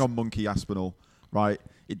 sometimes. hang on, Monkey Aspinall. Right,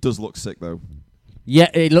 it does look sick though.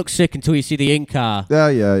 Yeah, it looks sick until you see the in-car.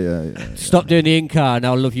 Yeah. Stop doing the in-car, and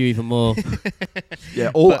I'll love you even more.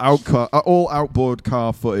 Yeah, all outboard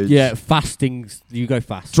car footage. Yeah, fastings. You go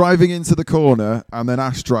fast. Driving into the corner and then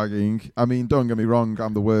ash dragging. I mean, don't get me wrong,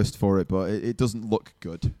 I'm the worst for it, but it doesn't look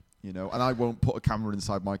good, And I won't put a camera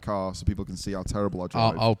inside my car so people can see how terrible I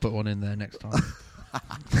drive. I'll put one in there next time.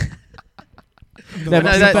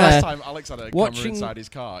 Last time Alex had a camera watching- inside his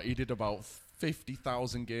car, he did about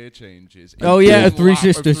 50,000 gear changes. Oh, in yeah, one Three lap of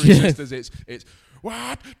Sisters, Three yeah. Sisters. It's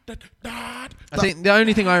what? I think the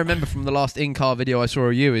only thing I remember from the last in-car video I saw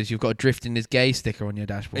of you is you've got a Drifting is Gay sticker on your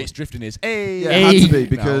dashboard. It's drifting is hey. Yeah, it had to be No,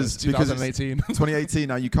 because it's because it's 2018. 2018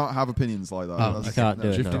 now. You can't have opinions like that. Oh, That's- I can't do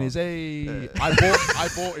it. Drifting No. is a. I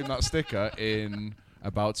bought him that sticker in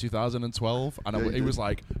about 2012, and Yeah, you he did. was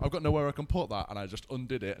like, "I've got nowhere I can put that," and I just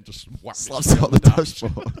undid it and just whacked Slaps it on the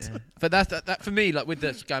dashboard. Yeah. But that for me, like with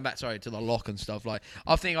the going back, to the lock and stuff. Like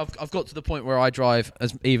I think I've got to the point where I drive,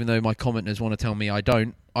 as even though my commenters want to tell me I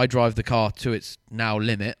don't. I drive the car to its now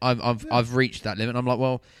limit. I've reached that limit. And I'm like,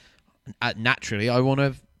 well, naturally, I want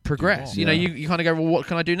to progress. Yeah. You kind of go, well, what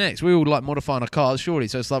can I do next? We all like modifying our cars, surely.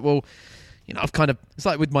 So it's like, well. It's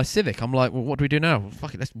like with my Civic. I'm like, well, what do we do now?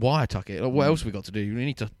 Fuck it, let's wire tuck it. What else have we got to do? We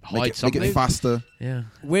need to hide Make something. it faster. Yeah,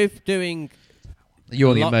 With doing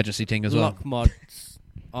you're the Lock- emergency ting as well. lock mods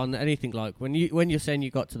on anything, like when you're saying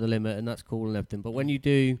you got to the limit and that's cool and everything, but when you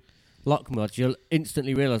do lock mods, you'll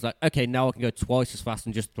instantly realise like, okay, now I can go twice as fast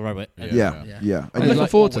and just throw it. And Yeah. I'm And looking you-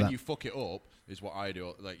 forward to when that. you fuck it up is what I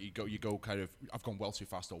do. Like you go kind of. I've gone well too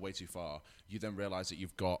fast or way too far. You then realise that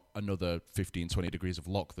you've got another 15, 20 degrees of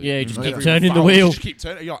lock. That Yeah, you just keep turning the You wheel. just keep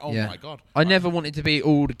turning. You're like, oh Yeah. my god. I never wanted to be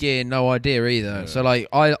all the gear, no idea either. Yeah. So like,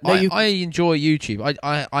 I you- enjoy YouTube.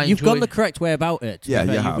 I You've enjoy gone the correct way about it. to be Yeah,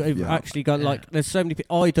 fair. you have, You've you have. actually gone Yeah. like. There's so many.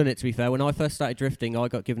 I done it, to be fair. When I first started drifting, I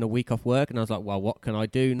got given a week off work, and I was like, well, what can I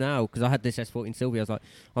do now? Because I had this S14 Sylvia. I was like,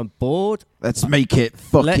 I'm bored. Let's make it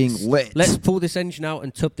fucking lit. Let's pull this engine out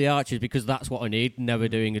and tub the arches because that's what I need. Never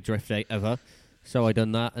doing a drift date ever. So I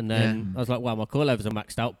done that, and then I was like, well, my core levers are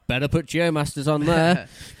maxed out. Better put Geomasters on there.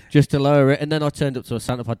 just to lower it. And then I turned up to a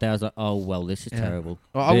Santa Pod day. I was like, oh well, this is terrible.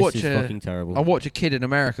 Well, This is fucking terrible. I watch a kid in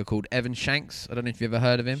America called Evan Shanks. I don't know if you've ever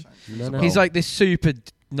heard of him. No. He's like this super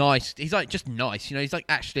nice. He's like just nice. You know, he's like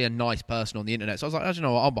actually a nice person on the internet. So I was like, I don't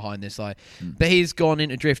know what I'm behind this. Like, but he's gone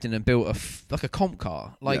into drifting and built like a comp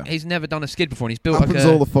car. Like he's never done a skid before, and he's built Happens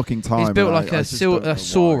like all the fucking time. he's built and like I a just don't know why.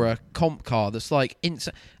 Sora comp car that's like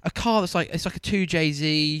a car that's like it's like a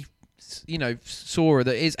 2JZ. You know, Sora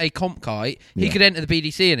that is a comp car. He could enter the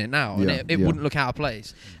BDC in it now, and it wouldn't look out of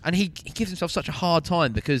place. And he gives himself such a hard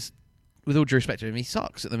time because, with all due respect to him, he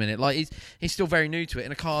sucks at the minute. Like he's still very new to it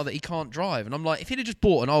in a car that he can't drive. And I'm like, if he'd have just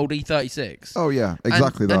bought an old E36, Oh yeah,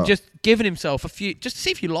 exactly that. and just given himself a few, just to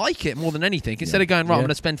see if you like it more than anything, instead of going right, I'm going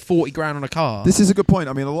to spend 40 grand on a car. This is a good point.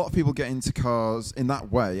 I mean, a lot of people get into cars in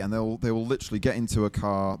that way, and they will literally get into a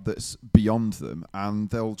car that's beyond them, and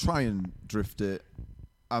they'll try and drift it.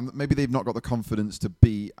 And maybe they've not got the confidence to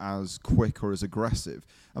be as quick or as aggressive.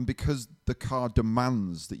 And because the car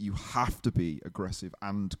demands that you have to be aggressive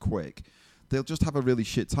and quick, they'll just have a really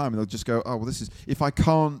shit time. And they'll just go, oh, well, this is... If I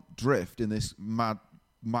can't drift in this mad,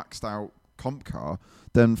 maxed out comp car,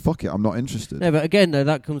 then fuck it, I'm not interested. No, but again, though,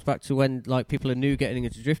 that comes back to when like people are new getting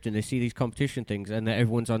into drifting. They see these competition things, and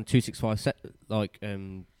everyone's on 265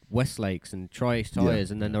 Westlakes and Tri-Ace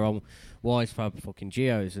tyres, and then they're on Wisefab fucking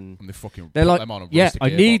Geos, and they're like, them on I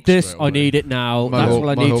need this, I need it now, that's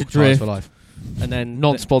what I need to drift. For life. And then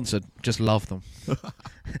Non-sponsored, just love them.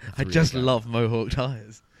 I just love Mohawk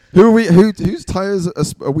tyres. Whose tyres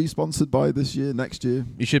are we sponsored by this year, next year?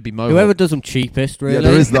 You should be Mohawk. whoever does them cheapest, really. Yeah,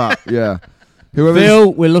 there is that, yeah.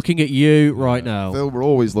 Phil, we're looking at you right now. Phil, we're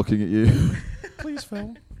always looking at you. Please,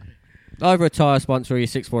 Phil. Either a tyre sponsor or your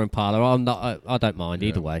 6.4 Impala. I don't mind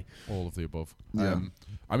either way. All of the above. Yeah.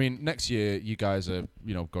 I mean, next year you guys are,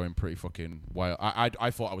 going pretty fucking wild.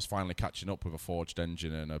 I thought I was finally catching up with a forged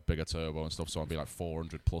engine and a bigger turbo and stuff, so I'd be like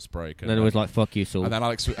 400 plus brake. And then it was like, fuck you, Saul. And then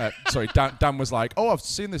Alex, Dan was like, oh, I've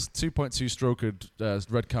seen this 2.2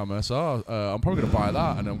 stroked red cam SR. I'm probably gonna buy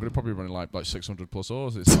that, and I'm gonna probably run like 600 plus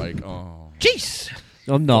hours. It's like, oh, jeez.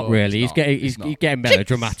 I'm not Oh, really. it's He's not. getting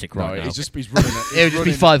melodramatic no, right now. he's running it. It would just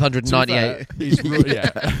be 598.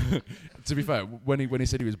 To be fair, when he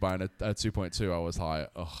said he was buying a 2.2, I was like,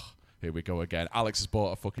 oh, here we go again. Alex has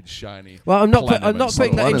bought a fucking shiny. Well, I'm not Plenum putting that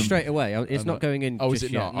in Plenum. straight away. It's not going in. Oh, is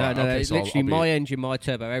just it yet. not? No, Alright, no. okay, It's so I'll literally be- my engine, my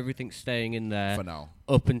turbo. Everything's staying in there For now.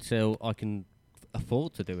 up until I can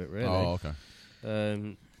afford to do it. Really. Oh,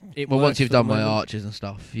 okay. It Well, works once you've for the done my moment. arches and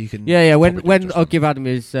stuff, you can. Yeah. When Probably just I'll give Adam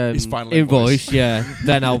his final invoice, invoice.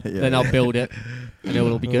 then I'll Yeah. then I'll build it, and it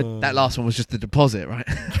will all be good. That last one was just the deposit, right?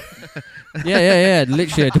 yeah.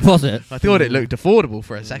 Literally a deposit. I thought it looked affordable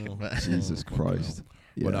for a second, but Jesus Christ.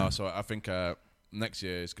 Yeah. But no, so I think next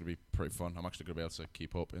year is going to be pretty fun. I'm actually going to be able to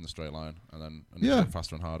keep up in the straight line and then Yeah.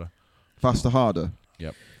 faster and harder. Faster, harder.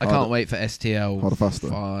 Yep. I can't wait for STL Harder, faster.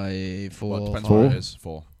 5, 4, Well, it depends 5. where it is.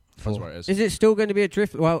 Depends Four. where it is. Is it still going to be a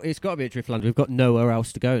drift? Well, it's got to be a Driftland. We've got nowhere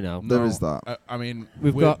else to go now. There is that. I mean,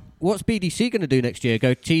 We've got what's BDC going to do next year?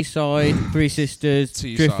 Go Teesside, Three Sisters,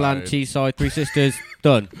 Teesside. Driftland, Teesside, Three Sisters,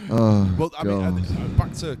 done. Oh, Well, I God. mean,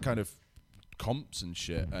 back to kind of comps and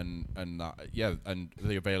shit, and that, and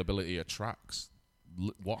the availability of tracks.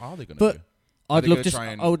 What are they going to But do? I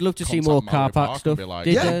would love to see more car contact Mallory park Park stuff. and be like,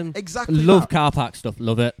 Did, Yeah, exactly love that. car park stuff.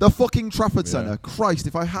 Love it. The fucking Trafford Yeah. Centre. Christ,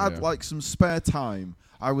 if I had Yeah. like some spare time,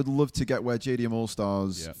 I would love to get where JDM All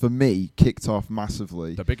Stars, Yeah. for me, kicked off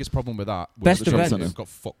massively. The biggest problem with that was Best the event. it got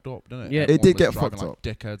fucked up, didn't it? Yeah. Everyone It did was get driving fucked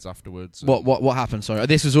like dickheads afterwards. What happened? Sorry,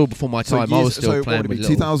 this was all before my time. I was still so playing what would with it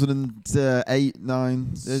be, little. 2008,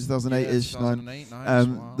 9, 2008-ish, 9. 2008,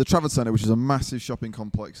 9. The Trafford Centre, which is a massive shopping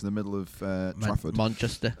complex in the middle of Trafford.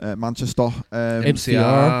 Manchester. Manchester.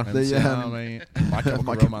 MCR. The, mate. My Chemical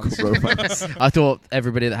My Romance. Chemical Romance. I thought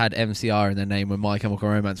everybody that had MCR in their name were My Chemical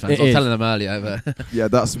Romance fans. It I was is. telling them earlier, but Yeah,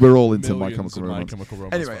 we're all into My Millions Chemical of My Romance. Chemical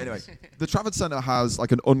Romance Anyway, fans. the Trafford Centre has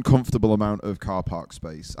like an uncomfortable amount of car park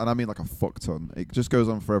space, and I mean like a fuck ton. It just goes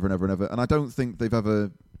on forever and ever and ever, and I don't think they've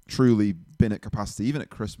ever truly been at capacity, even at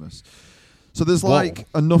Christmas. So there's like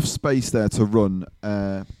enough space there to run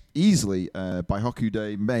easily by Hoku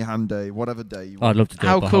Day, Mayhan Day, whatever day you I'd want. love to do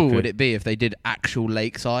how it. cool would it be if they did actual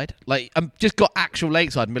lakeside? Like, just got actual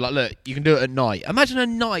lakeside and be like, look, you can do it at night. Imagine a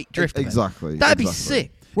night drift event. Exactly. That'd be exactly.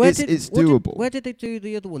 sick. It's doable. Where did they do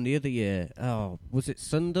the other one the other year? Oh, was it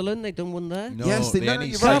Sunderland? They done one there? No, Yes, the no, NEC.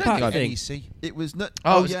 you're right. Car park thing. NEC. It was not.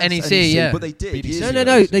 Oh, it was yes, NEC, yeah. But they did. BDC. years No, ago.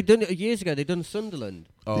 no, no. They done it years ago. They done Sunderland.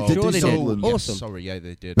 Oh, They did Sure do they did. Sunderland. Yes, Awesome. sorry, yeah,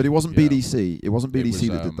 they did. But it wasn't Yeah. BDC. It wasn't It BDC was,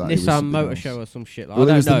 that did that. It was Nissan something Motor else. Show or some shit. Like Well,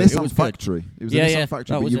 I it was the don't know. It Nissan was good. factory. It was Yeah, the yeah, Nissan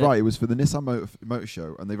factory. that But was you're it. right. It was for the Nissan Motor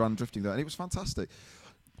Show, and they ran drifting there, and it was fantastic.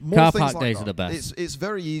 more Car things park like days that. are the best. It's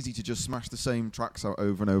very easy to just smash the same tracks out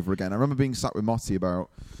over and over again. I remember being sat with Motti about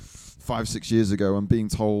 5-6 years ago and being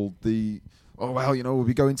told we'll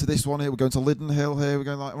be going to this one here, we're going to Liddon Hill here, we're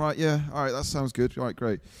going like, right, yeah, all right, that sounds good, all right,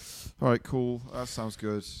 great, all right, cool, that sounds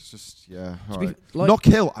good. It's just, yeah, all right. Knock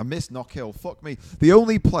Hill, I miss Knock Hill, fuck me. The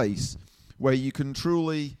only place where you can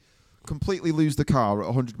truly completely lose the car at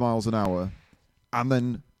 100 miles an hour and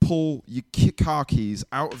then pull your car keys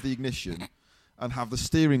out of the ignition and have the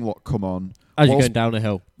steering lock come on As you're going down a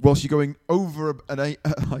hill. whilst you're going over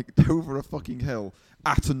over a fucking hill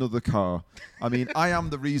at another car. I mean, I am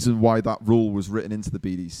the reason why that rule was written into the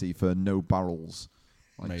BDC for no barrels.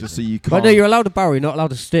 Like, just so you can't. But no, you're allowed a barrel, you're not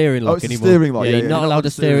allowed a steering lock it's a anymore. steering lock, yeah, you're not allowed a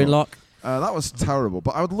steering lock. That was terrible.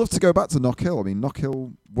 But I would love to go back to Knock Hill. I mean, Knock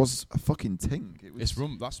Hill was a fucking ting. It's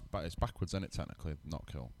backwards, isn't it? Technically,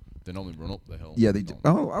 Knock Hill. They normally run up the hill. Yeah, they do.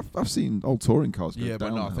 Oh, I've seen old touring cars go Yeah, down but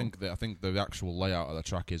no, the hill. I think the actual layout of the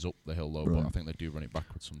track is up the hill though. Right. But I think they do run it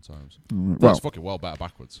backwards sometimes. Well, That's fucking well better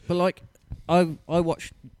backwards. But like, I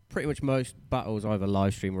watched pretty much most battles either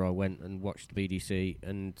live stream or I went and watched the BDC,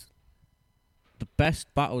 and the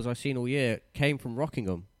best battles I've seen all year came from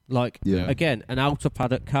Rockingham. Like, Yeah. again, an outer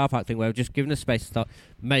paddock car park thing where we're just given a space to start,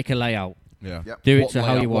 make a layout. Yeah. Yep. Do it What to how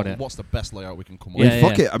layout- you want it. What's the best layout we can come I mean, up with? Yeah,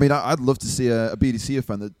 fuck it. I mean, I'd love to see a BDC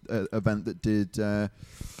event that did,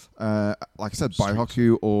 like I said,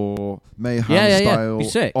 Baihaku or Mayhem Yeah. style Be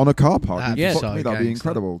sick. on a car park. That'd be Fuck so me, that'd be gangster.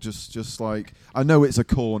 incredible. Just like, I know it's a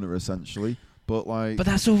corner essentially, but like, But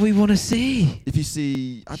that's all we want to see. if you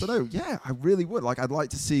see, I don't know, yeah, I really would. Like, I'd like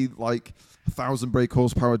to see like 1,000 brake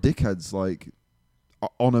horsepower dickheads like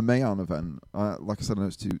on a Mayan event. Like I said, I know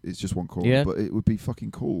it's just one corner, Yeah. but it would be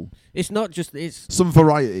fucking cool. It's not just, it's... Some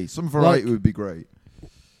variety Like- would be great.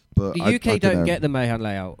 But The I UK don't don't know. get the Mayhem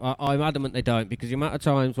layout. I'm adamant they don't, because the amount of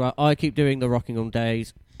times where I keep doing the Rockingham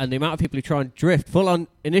days and the amount of people who try and drift, full on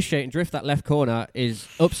initiate and drift that left corner is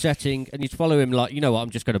upsetting, and you follow him like, you know what, I'm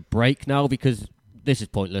just going to brake now because this is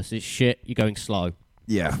pointless. It's shit. You're going slow.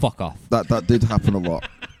 Yeah. Fuck off. That did happen a lot.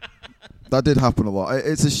 That did happen a lot.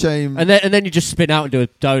 It's a shame. And then you just spin out and do a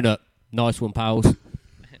donut. Nice one, pals.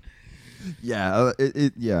 Yeah,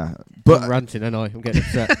 yeah. I'm But ranting, and I'm getting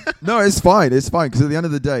upset. no, it's fine. It's fine because at the end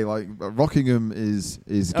of the day, like Rockingham is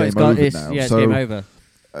game over now. Yeah, it's so game over.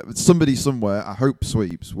 Somebody somewhere, I hope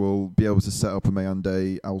Sweeps, will be able to set up a Mayan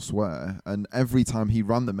Day elsewhere. And every time he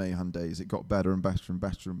ran the Mayan Days, it got better and better and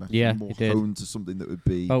better and better. Yeah, and more it did. honed to something that would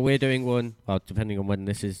be. Well, we're doing one, depending on when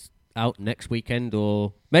this is out, next weekend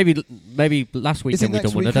or maybe last is it weekend we next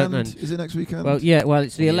done one. I don't weekend? know. Is it next weekend? Well, yeah. Well,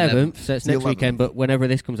 it's the On the 11th, so it's The next 11th. weekend. But whenever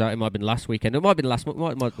this comes out, it might have been last weekend. It might have been last month.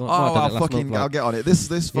 Might have done it last month. I'll get on it.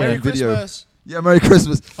 This Merry fucking video. Christmas. Yeah, Merry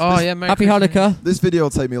Christmas. Oh, This- yeah, Merry Happy Christmas. Hanukkah. This video will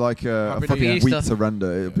take me like a Happy fucking New week Easter. to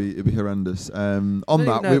render. It'll be horrendous. On No,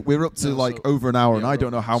 that, no. we're up to No, like so- over an hour, and yeah, I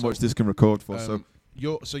don't know how so- much this can record for. So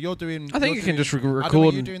You're doing. I think you're you can doing- just Adam, are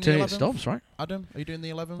record you doing until the it 11th? stops, right? Adam, are you doing the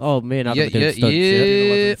 11th? Oh, me and Adam Yeah, are doing yeah, stunts. yeah. You're doing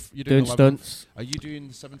the 11th. You're Doing the 11th. stunts. Are you doing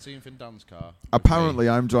the 17th in Dan's car? apparently,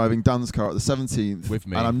 I'm driving Dan's car at the 17th, With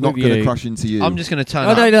me. and I'm not With going to you. crash into you. I'm just going to turn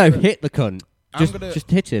Oh up. no, hit the cunt. I'm Just gonna-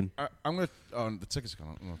 hit him. I'm gonna. Oh, the tickets are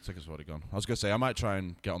gone. No, the tickets have already gone. I was gonna say I might try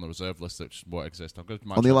and get on the reserve list, which won't exist. I'm gonna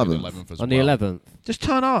might On the try and do 11th? as On well. the 11th. Just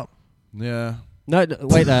turn up. Yeah. No,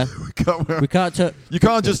 wait there. We can't. You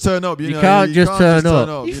can't just turn up. You can't just turn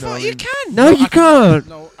up. you know what I mean? can. No, you can't.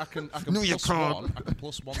 No, I can. No, you plus can't. one. I can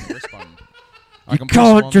plus one the wristband. I You can plus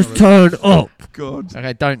one can't the just turn up. God,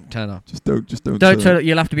 Okay, don't turn up. just don't Don't turn up.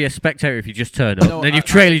 You'll have to be a spectator if you just turn up. No, then I- you've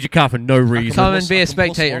trailered your car for no reason. Come plus- and be I a can plus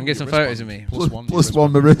spectator one and get the some wristband. photos of me. Plus one the Plus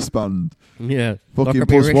one the wristband. Yeah. Fucking Lock up your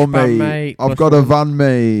plus one, wristband, mate. Plus I've got a one. van,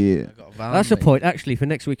 mate. That's the point. Actually, for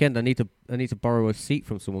next weekend, I need to borrow a seat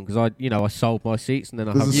from someone because I sold my seats and then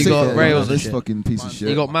I There's have. a You seat got there, rails and This shit. fucking piece of You shit.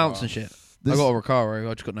 You got mounts and shit. This- I got a Recaro.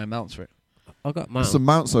 I just got no mounts for it. I got There's mounts. some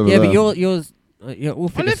mounts over Yeah, there. but yours. We'll I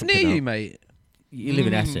figure live something near you, out. mate. You live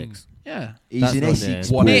in Mm. Essex. Yeah. He's That's in not Essex,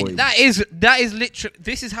 near. What boy. is- That is literally.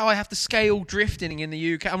 This is how I have to scale drifting in the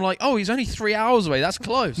UK. I'm like, oh, he's only 3 hours away. That's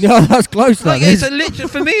close. No, that's close. Though. Like, it's a literally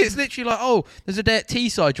for me. It's literally like, oh, there's a day at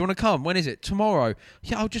Teesside. Do you want to come? When is it? Tomorrow.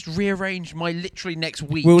 Yeah, I'll just rearrange my literally next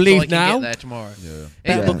week. We'll so leave I can now? get there tomorrow. Yeah.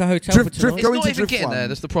 Better Yeah. book a hotel Drift- for drift- tonight. It's Going not to even getting there. Driftland.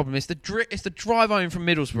 That's the problem. It's the drive home from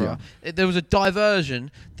Middlesbrough. There was a diversion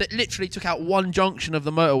that literally took out one junction of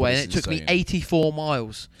the motorway, and That's it took me insane. 84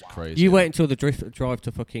 miles. It's crazy. You wait until the drive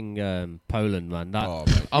to fucking Poland, man. That Oh,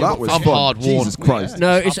 mate. I'm, That was I'm fun. hard worn. Jesus Christ.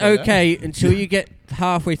 no, It's it's halfway there. okay until you get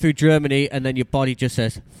halfway through Germany and then your body just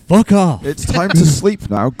says "fuck off." It's time to sleep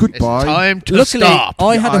now. It's Goodbye. time to Luckily, stop.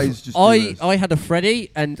 I Your had eyes just do this. I had a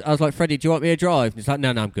Freddie, and I was like, "Freddie, do you want me to drive?" And he's like, "No,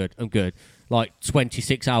 I'm good. I'm good." like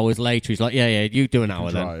 26 hours later, he's like, yeah, you do an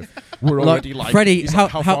hour then. Drive. We're Like, already like, Freddie, he's how-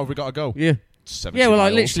 like, how how- far have we got to go? Yeah. 70 Yeah, well,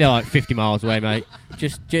 like miles. literally like 50 miles away, mate.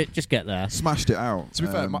 Just get there. Smashed it out. To be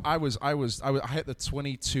fair, I hit the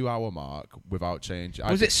 22-hour mark without change.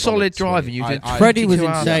 I Was did it solid 20. driving? You did Freddie was 22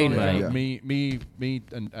 hours insane, solid. mate. Yeah. Me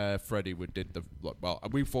and Freddie did the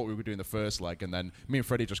we thought we were doing the first leg, and then me and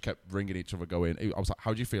Freddie just kept ringing each other, going. I was like,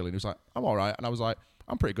 "How do you feel?" And he was like, "I'm all right," and I was like,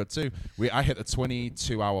 "I'm pretty good too." I hit the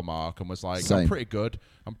 22-hour mark and was like, Same. I'm pretty good.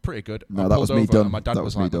 No, I that was pulled me over done. And my dad That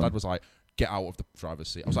was was me like, done. "Get out of the driver's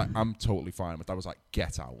seat." I was like, "I'm totally fine." My dad was like,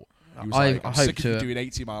 "Get out." He was I like, "I'm hope sick of you to- doing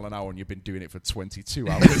 80 mile an hour and you've been doing it for 22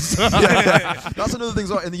 hours." That's another thing.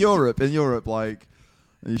 Like in Europe, like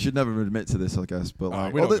you should never admit to this, I guess. But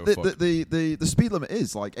like, we don't give a fuck. the speed limit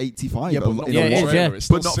is like 85. Yeah, but not in Yeah, a it is, lot. yeah. It's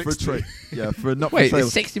But still not for a 60. trailer. Yeah, for not Wait, for a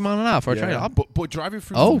it's 60 mile an hour for a Yeah. trailer. But driving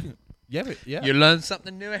through. Oh. Yeah. You learn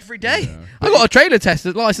something new every day. Yeah. I got a trailer test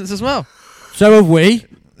license as well. So have we.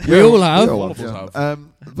 We all have. All of us have.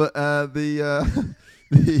 But the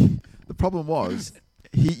the problem was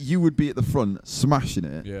you would be at the front smashing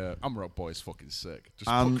it. Yeah, I'm road boy's fucking sick. Just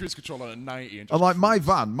And- put cruise control on at 90 and just And like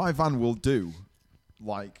my van will do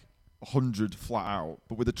like 100 flat out,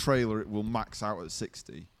 but with a trailer it will max out at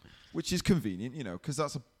 60, which is convenient, because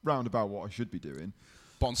that's around about what I should be doing.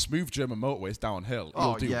 But on smooth German motorways downhill,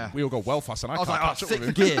 Oh, yeah. we'll go well fast, and I I was can't like, catch up sixth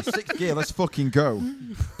with him. gear, sixth gear, let's fucking go.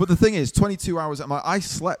 But the thing is, 22 hours I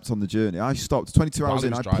slept on the journey. I stopped 22 While hours he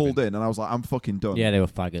in, was I driving. pulled in, and I was like, I'm fucking done. Yeah, they were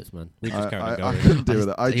faggots, man. We just carried on I going. couldn't deal with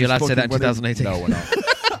it. I You're allowed to say that in fucking went 2018. No, we're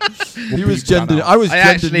not. He was beep that gender. out. I was I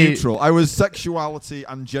gender actually- neutral. I was sexuality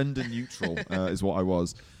and gender neutral. Is what I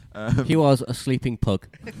was. He was a sleeping pug.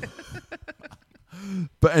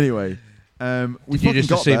 But anyway, we Did you fucking just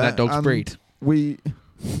got assume there, that dog's and breed? We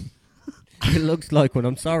It looks like one.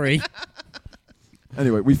 I'm sorry.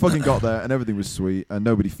 anyway, we fucking got there, and everything was sweet, and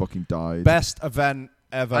nobody fucking died. Best event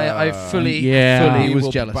ever. I fully Yeah. was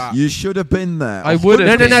Will jealous. back. You should have been there. I would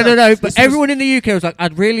have. No. But This everyone in the UK was like,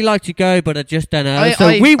 I'd really like to go, but I just don't know. I- So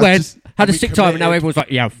I- we I went, just- had a we sick time, and now committed. everyone's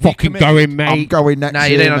like, yeah, fucking committed. going, I'm mate. going next No,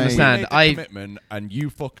 year. you don't mate. understand. Made the I- commitment, and you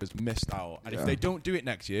fuckers missed out. And Yeah. if they don't do it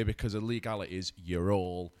next year because of legalities, you're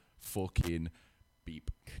all fucking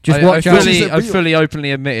beep. Just I watch out. Is it I real? fully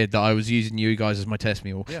openly admitted that I was using you guys as my test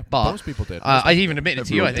mule. Yeah, but most people did. I even admitted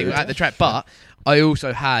to you, I Everyone think, did. at the track. But I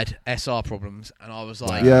also had SR problems, and I was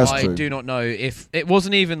like, Yeah, that's I true. do not know if it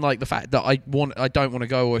wasn't even like the fact that I don't want to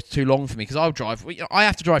go, or it's too long for me, because I'll drive. I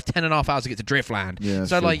have to drive 10.5 hours to get to Driftland. Yeah,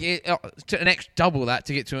 so true. like to an extra double that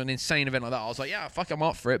to get to an insane event like that. I was like, yeah, fuck, I'm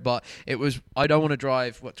up for it. But it was, I don't want to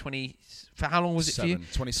drive 20. For how long was it for you?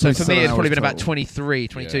 27. So for me, 27 it's probably hours been about total. 23,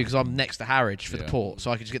 22, Yeah. because I'm next to Harwich for the Yeah. port, so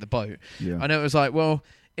I could just get the boat. Yeah. I know it was like, well,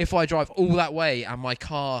 if I drive all that way and my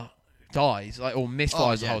car dies, like, or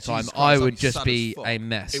misfires the yeah, whole time, Jesus I Christ, would that'd be just sad be as fuck. a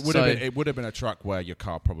mess. It would So- have been. It would have been a track where your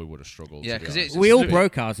car probably would have struggled. Yeah, to be 'cause honest. it's- We all Yeah.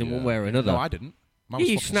 broke ours in one way or another. No, I didn't. Mine was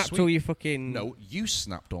You fucking snapped sweet. all your fucking... No, you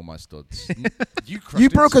snapped all my studs. you You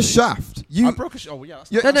broke a into me. shaft. You I broke a shaft. Oh yeah.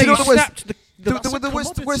 That's Yeah, No, do you know you what the worst- snapped the... That's a the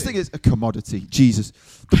worst thing commodity. is a commodity. Jesus.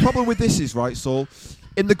 The problem with this is, right, Saul,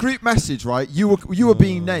 in the group message, right, you were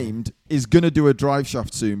being named is going to do a drive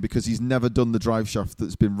shaft soon because he's never done the drive shaft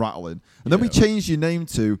that's been rattling. And then we Yeah. changed your name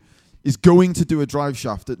to is going to do a drive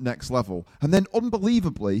shaft at next level. And then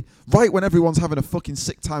unbelievably, right when everyone's having a fucking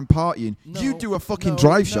sick time partying, you do a fucking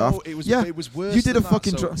drive shaft. It was, yeah. it was worse. You did than a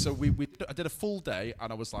fucking that. drive. So I did a full day,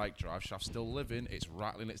 and I was like, drive shaft still living. It's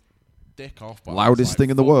rattling its dick off. But I was Loudest like, thing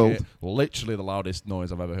in the fuck world. it. Literally the loudest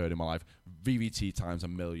noise I've ever heard in my life. VVT times a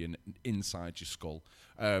million inside your skull.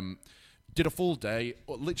 Did a full day,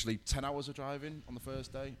 literally 10 hours of driving on the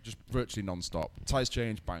first day, just virtually non-stop. Tyres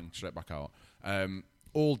changed, bang, straight back out.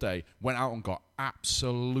 All day, went out and got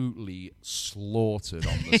absolutely slaughtered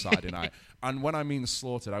on the Saturday night. And when I mean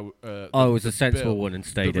slaughtered, I was a sensible one and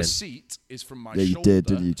stayed the in. receipt is from my Yeah, you shoulder did,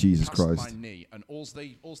 didn't you? Jesus past Christ. my knee, and all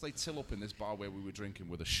they till up in this bar where we were drinking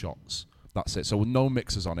were the shots. That's it. So no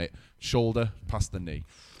mixers on it. Shoulder past the knee.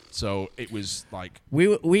 So it was like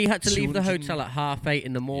We had to leave the 200 hotel at 8:30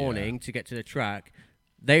 in the morning to get to the track.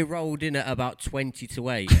 They rolled in at about 20 to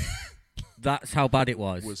 8. That's how bad it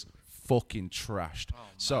was. fucking trashed.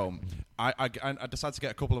 So I decided to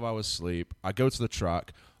get a couple of hours sleep. I go to the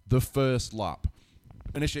track. The first lap,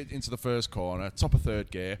 initiate into the first corner, top of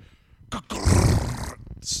third gear.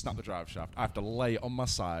 Snap the drive shaft. I have to lay on my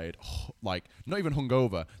side, like not even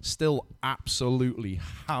hungover, still absolutely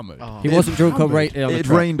hammered. He wasn't drunk on hammered. the It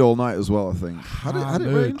track. rained all night as well, I think. Had it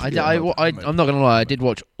rained? I'm Yeah. not gonna lie. I did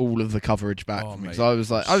watch all of the coverage back Oh, because mate, I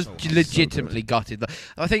was like, I was so legitimately gutted.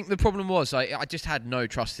 I think the problem was I just had no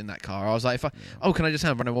trust in that car. I was like, can I just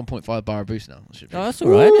have run a 1.5 bar boost now? That should be- Oh, that's all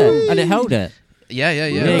right. And it held it. Yeah.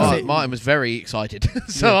 Yeah, Martin was very excited,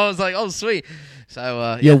 so I was like, "Oh, sweet."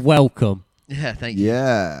 So You're welcome. yeah, thank you.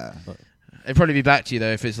 Yeah. It'd probably be back to you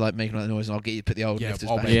though if it's like making like noise, and I'll get you to put the old lifters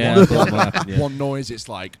back. Yeah, that's what might happen, yeah. One noise, it's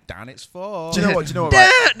like, Dan, it's full. Do you know what?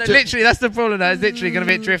 Right? No, literally, that's the problem now. It's literally going to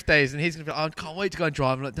be at drift days, and he's going to be like, I can't wait to go and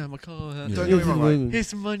drive. I'm like, damn, my car. Don't get me wrong, right? Here's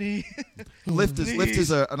some money.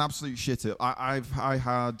 Lifters are an absolute shitter. I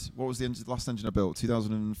had, what was the last engine I built?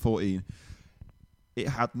 2014. It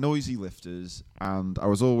had noisy lifters, and I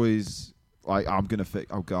was always like, I'm gonna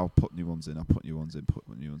fix. I'll put new ones in. I'll put new ones in. Put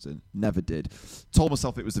new ones in. Never did. Told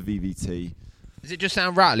myself it was a VVT. Does it just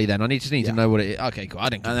sound rattly then? I need to know what it is. Okay, cool. I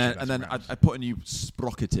didn't. And then I put a new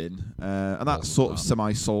sprocket in, and that sort of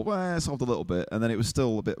semi-solved. Well, it solved a little bit, and then it was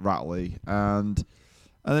still a bit rattly, and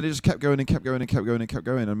then it just kept going and kept going and kept going and kept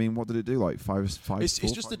going. I mean, what did it do? Like five. It's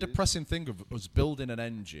just the depressing thing of us building an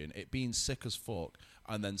engine, it being sick as fuck,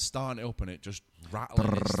 and then starting it up and it just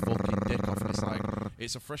rattling its fucking dick off. It's like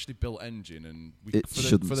it's a freshly built engine, and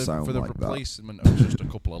for the replacement of just a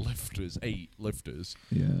couple of lifters, 8 lifters.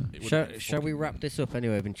 Yeah. Shall we wrap this up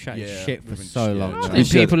anyway? We've been chatting shit for we've been so long. I now. think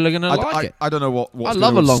people are going to like it. I don't know what's I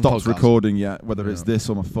love a long stopped podcast. recording yet, whether it's this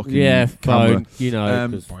or my fucking Yeah, camera. phone. You know.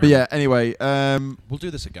 'cause But yeah, anyway, We'll do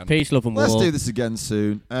this again. peace, love, and war. let's do this again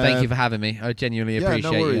soon. Thank you for having me. I genuinely yeah, no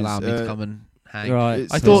appreciate you worries. allowing me to come and hang. Right.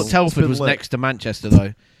 I thought It's Telford been was lit. next to Manchester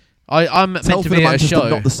though. I'm meant to Telford be and at a Manchester show.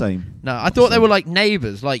 not the same. No, I thought they were like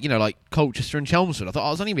neighbours, like like Colchester and Chelmsford. I thought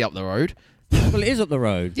I was only be up the road. Well, it is up the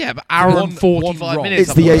road. Yeah, but hour One- and 45 one wrong. minutes. It's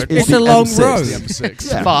up the the A- road. It's the a long M6. road. The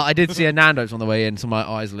M6. Yeah. But I did see a Nando's on the way in, so my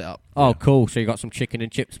eyes lit up. Oh, cool. So you got some chicken and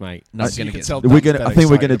chips, mate. Not So gonna you can get. tell I think Dan's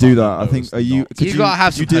we're dead gonna do excited that. about I think. Nando's, Are you? not. Could You gotta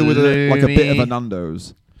have you some deal with like a bit of halloumi. a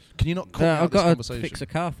Nando's? Can you not cut me out I've of this got to conversation? fix a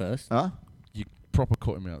car first. Huh? You proper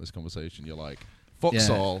cutting me out of this conversation. You're like, fuck Yeah.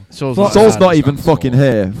 Saul. Saul's Fuck like Saul's that. not even fucking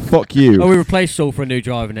here. Fuck you. Oh, we replaced Saul for a new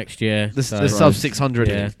driver next year. The so- sub 600.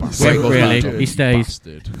 Yeah. Where it goes Really? back to. He stays.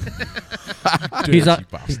 Bastard. He's Dirty our,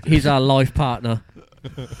 bastard. he's our life partner.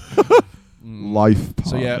 Life.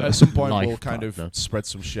 So yeah, partner. at some point Life we'll kind partner. of spread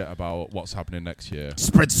some shit about what's happening next year.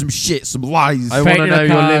 Spread some shit, some lies. I wanna Painting know the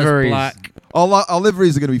your cars liveries. black. Our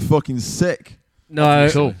liveries are gonna be fucking sick. No,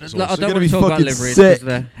 Cool. I It's don't gonna want be to talk about fucking liveries sick. because of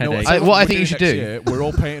the headache. I- what we're I think doing you should next do- year, we're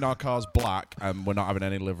all painting our cars black, and we're not having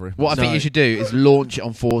any livery. What I think No. you should do is launch it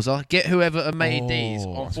on Forza. Get whoever made these Oh,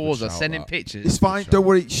 on that's a good Forza. shout, Send in that. pictures. It's fine. Don't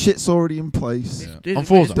worry. Shit's already in place. Yeah. It's On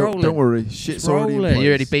Forza. rolling. Don't worry. Shit's already in rolling. place. You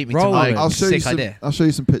already beat me to Roll my it. I'll show you sick some. idea. I'll show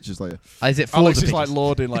you some pictures later. Is it Forza Alex is pictures? like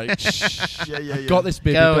loading, like, shh. Yeah. Got this,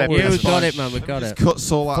 baby. Go Don't ahead. worry. You it's got fine. it, man. We got Just it. cut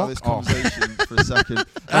Saul out of this Fuck off. conversation for a second.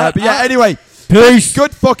 But yeah, anyway. Peace.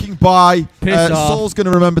 Good fucking bye. Piss off. Saul's going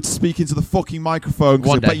to remember to speak into the fucking microphone. 'Cause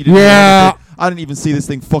One I bet day. you didn't Yeah. notice it. I didn't even see this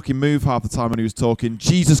thing fucking move half the time when he was talking.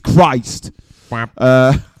 Jesus Christ. Whap.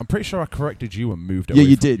 I'm pretty sure I corrected you and moved away. Yeah,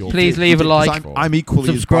 you from did. your Please video. leave a like. I'm equally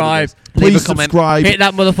Subscribe. as bad at this. Leave a Please comment. subscribe. Hit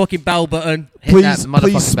that motherfucking bell button. Hit that Please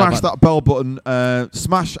motherfucking smash bell that bell button.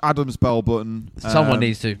 Smash Adam's bell button. Someone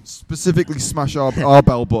needs to. Specifically smash our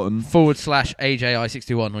bell button.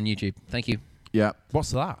 /AJI621 on YouTube. Thank you. Yeah.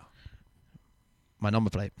 What's that? My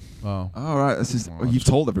number plate. Oh. All right. This is. Oh, You've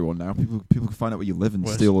told everyone now. People can find out where you live and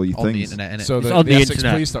Well, steal all your on the things. internet, innit? So It's the on the Essex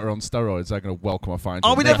internet. police that are on steroids, they're going to welcome a fine.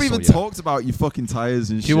 Oh, we never even talked. talked about your fucking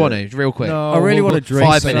tires and Do shit. you want to? Real quick. No. I really we'll- want to drink.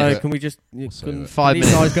 5 so minutes. can we just? save Can it. 5 these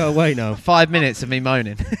minutes. guys go away now? 5 minutes of me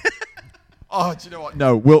moaning. Oh, do you know what?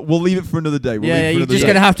 No, we'll leave it for another day. We'll leave it Yeah, for you're another just day.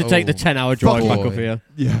 gonna have to take the Oh. 10-hour drive back boy. up here.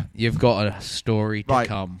 Yeah. You've got a story to Right.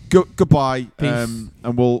 come. Goodbye. Peace. And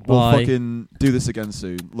we'll Bye. fucking do this again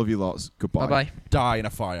soon. Love you lots. Goodbye. Bye bye. Die in a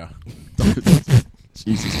fire.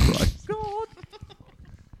 Jesus Christ.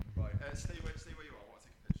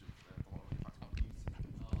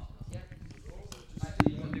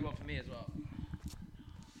 Do one for me as well. Do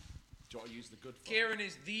you want to use the good Kieran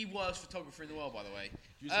is the worst photographer in the world, by the way.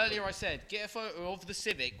 Earlier I said, get a photo of the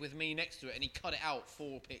Civic with me next to it, and he cut it out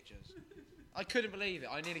 4 pictures. I couldn't believe it.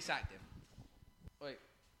 I nearly sacked him. Wait.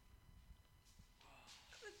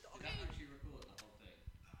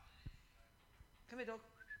 Come here, dog.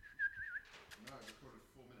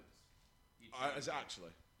 Is it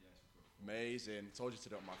actually? Amazing. Told you to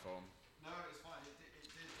do it on my phone. No, it's fine. It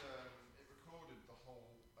recorded the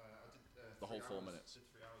whole. The whole 4 minutes. Did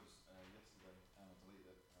 3 hours yesterday, and I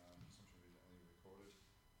deleted it. For some reason, it only recorded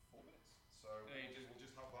 4 minutes. So we'll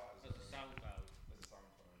just have that as a SoundCloud.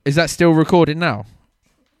 Is that still recording now?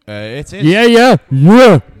 It is. Yeah.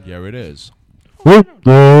 Yeah, it is.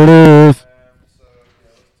 There it is.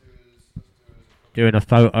 Doing a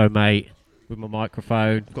photo, mate, with my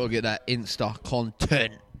microphone. Got to get that Insta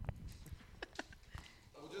content.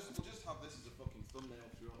 We'll just have this as a fucking thumbnail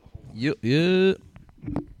throughout the whole. Yeah.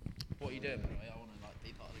 What are you doing? I want to like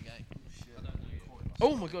be part of the game.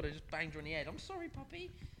 Oh my god, I just banged her on the head. I'm sorry, puppy.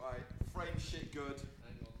 Right, frame shit good.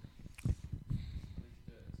 Hang on.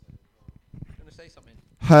 You want to say something?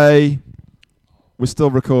 Hey, we're still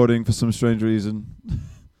recording for some strange reason.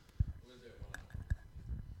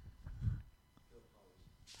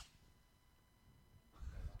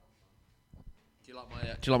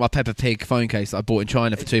 Do you like my Peppa Pig phone case that I bought in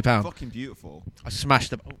China for £2? Fucking beautiful. I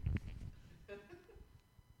smashed them. Oh.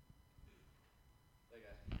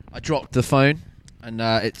 I dropped the phone, and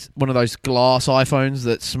it's one of those glass iPhones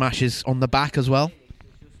that smashes on the back as well.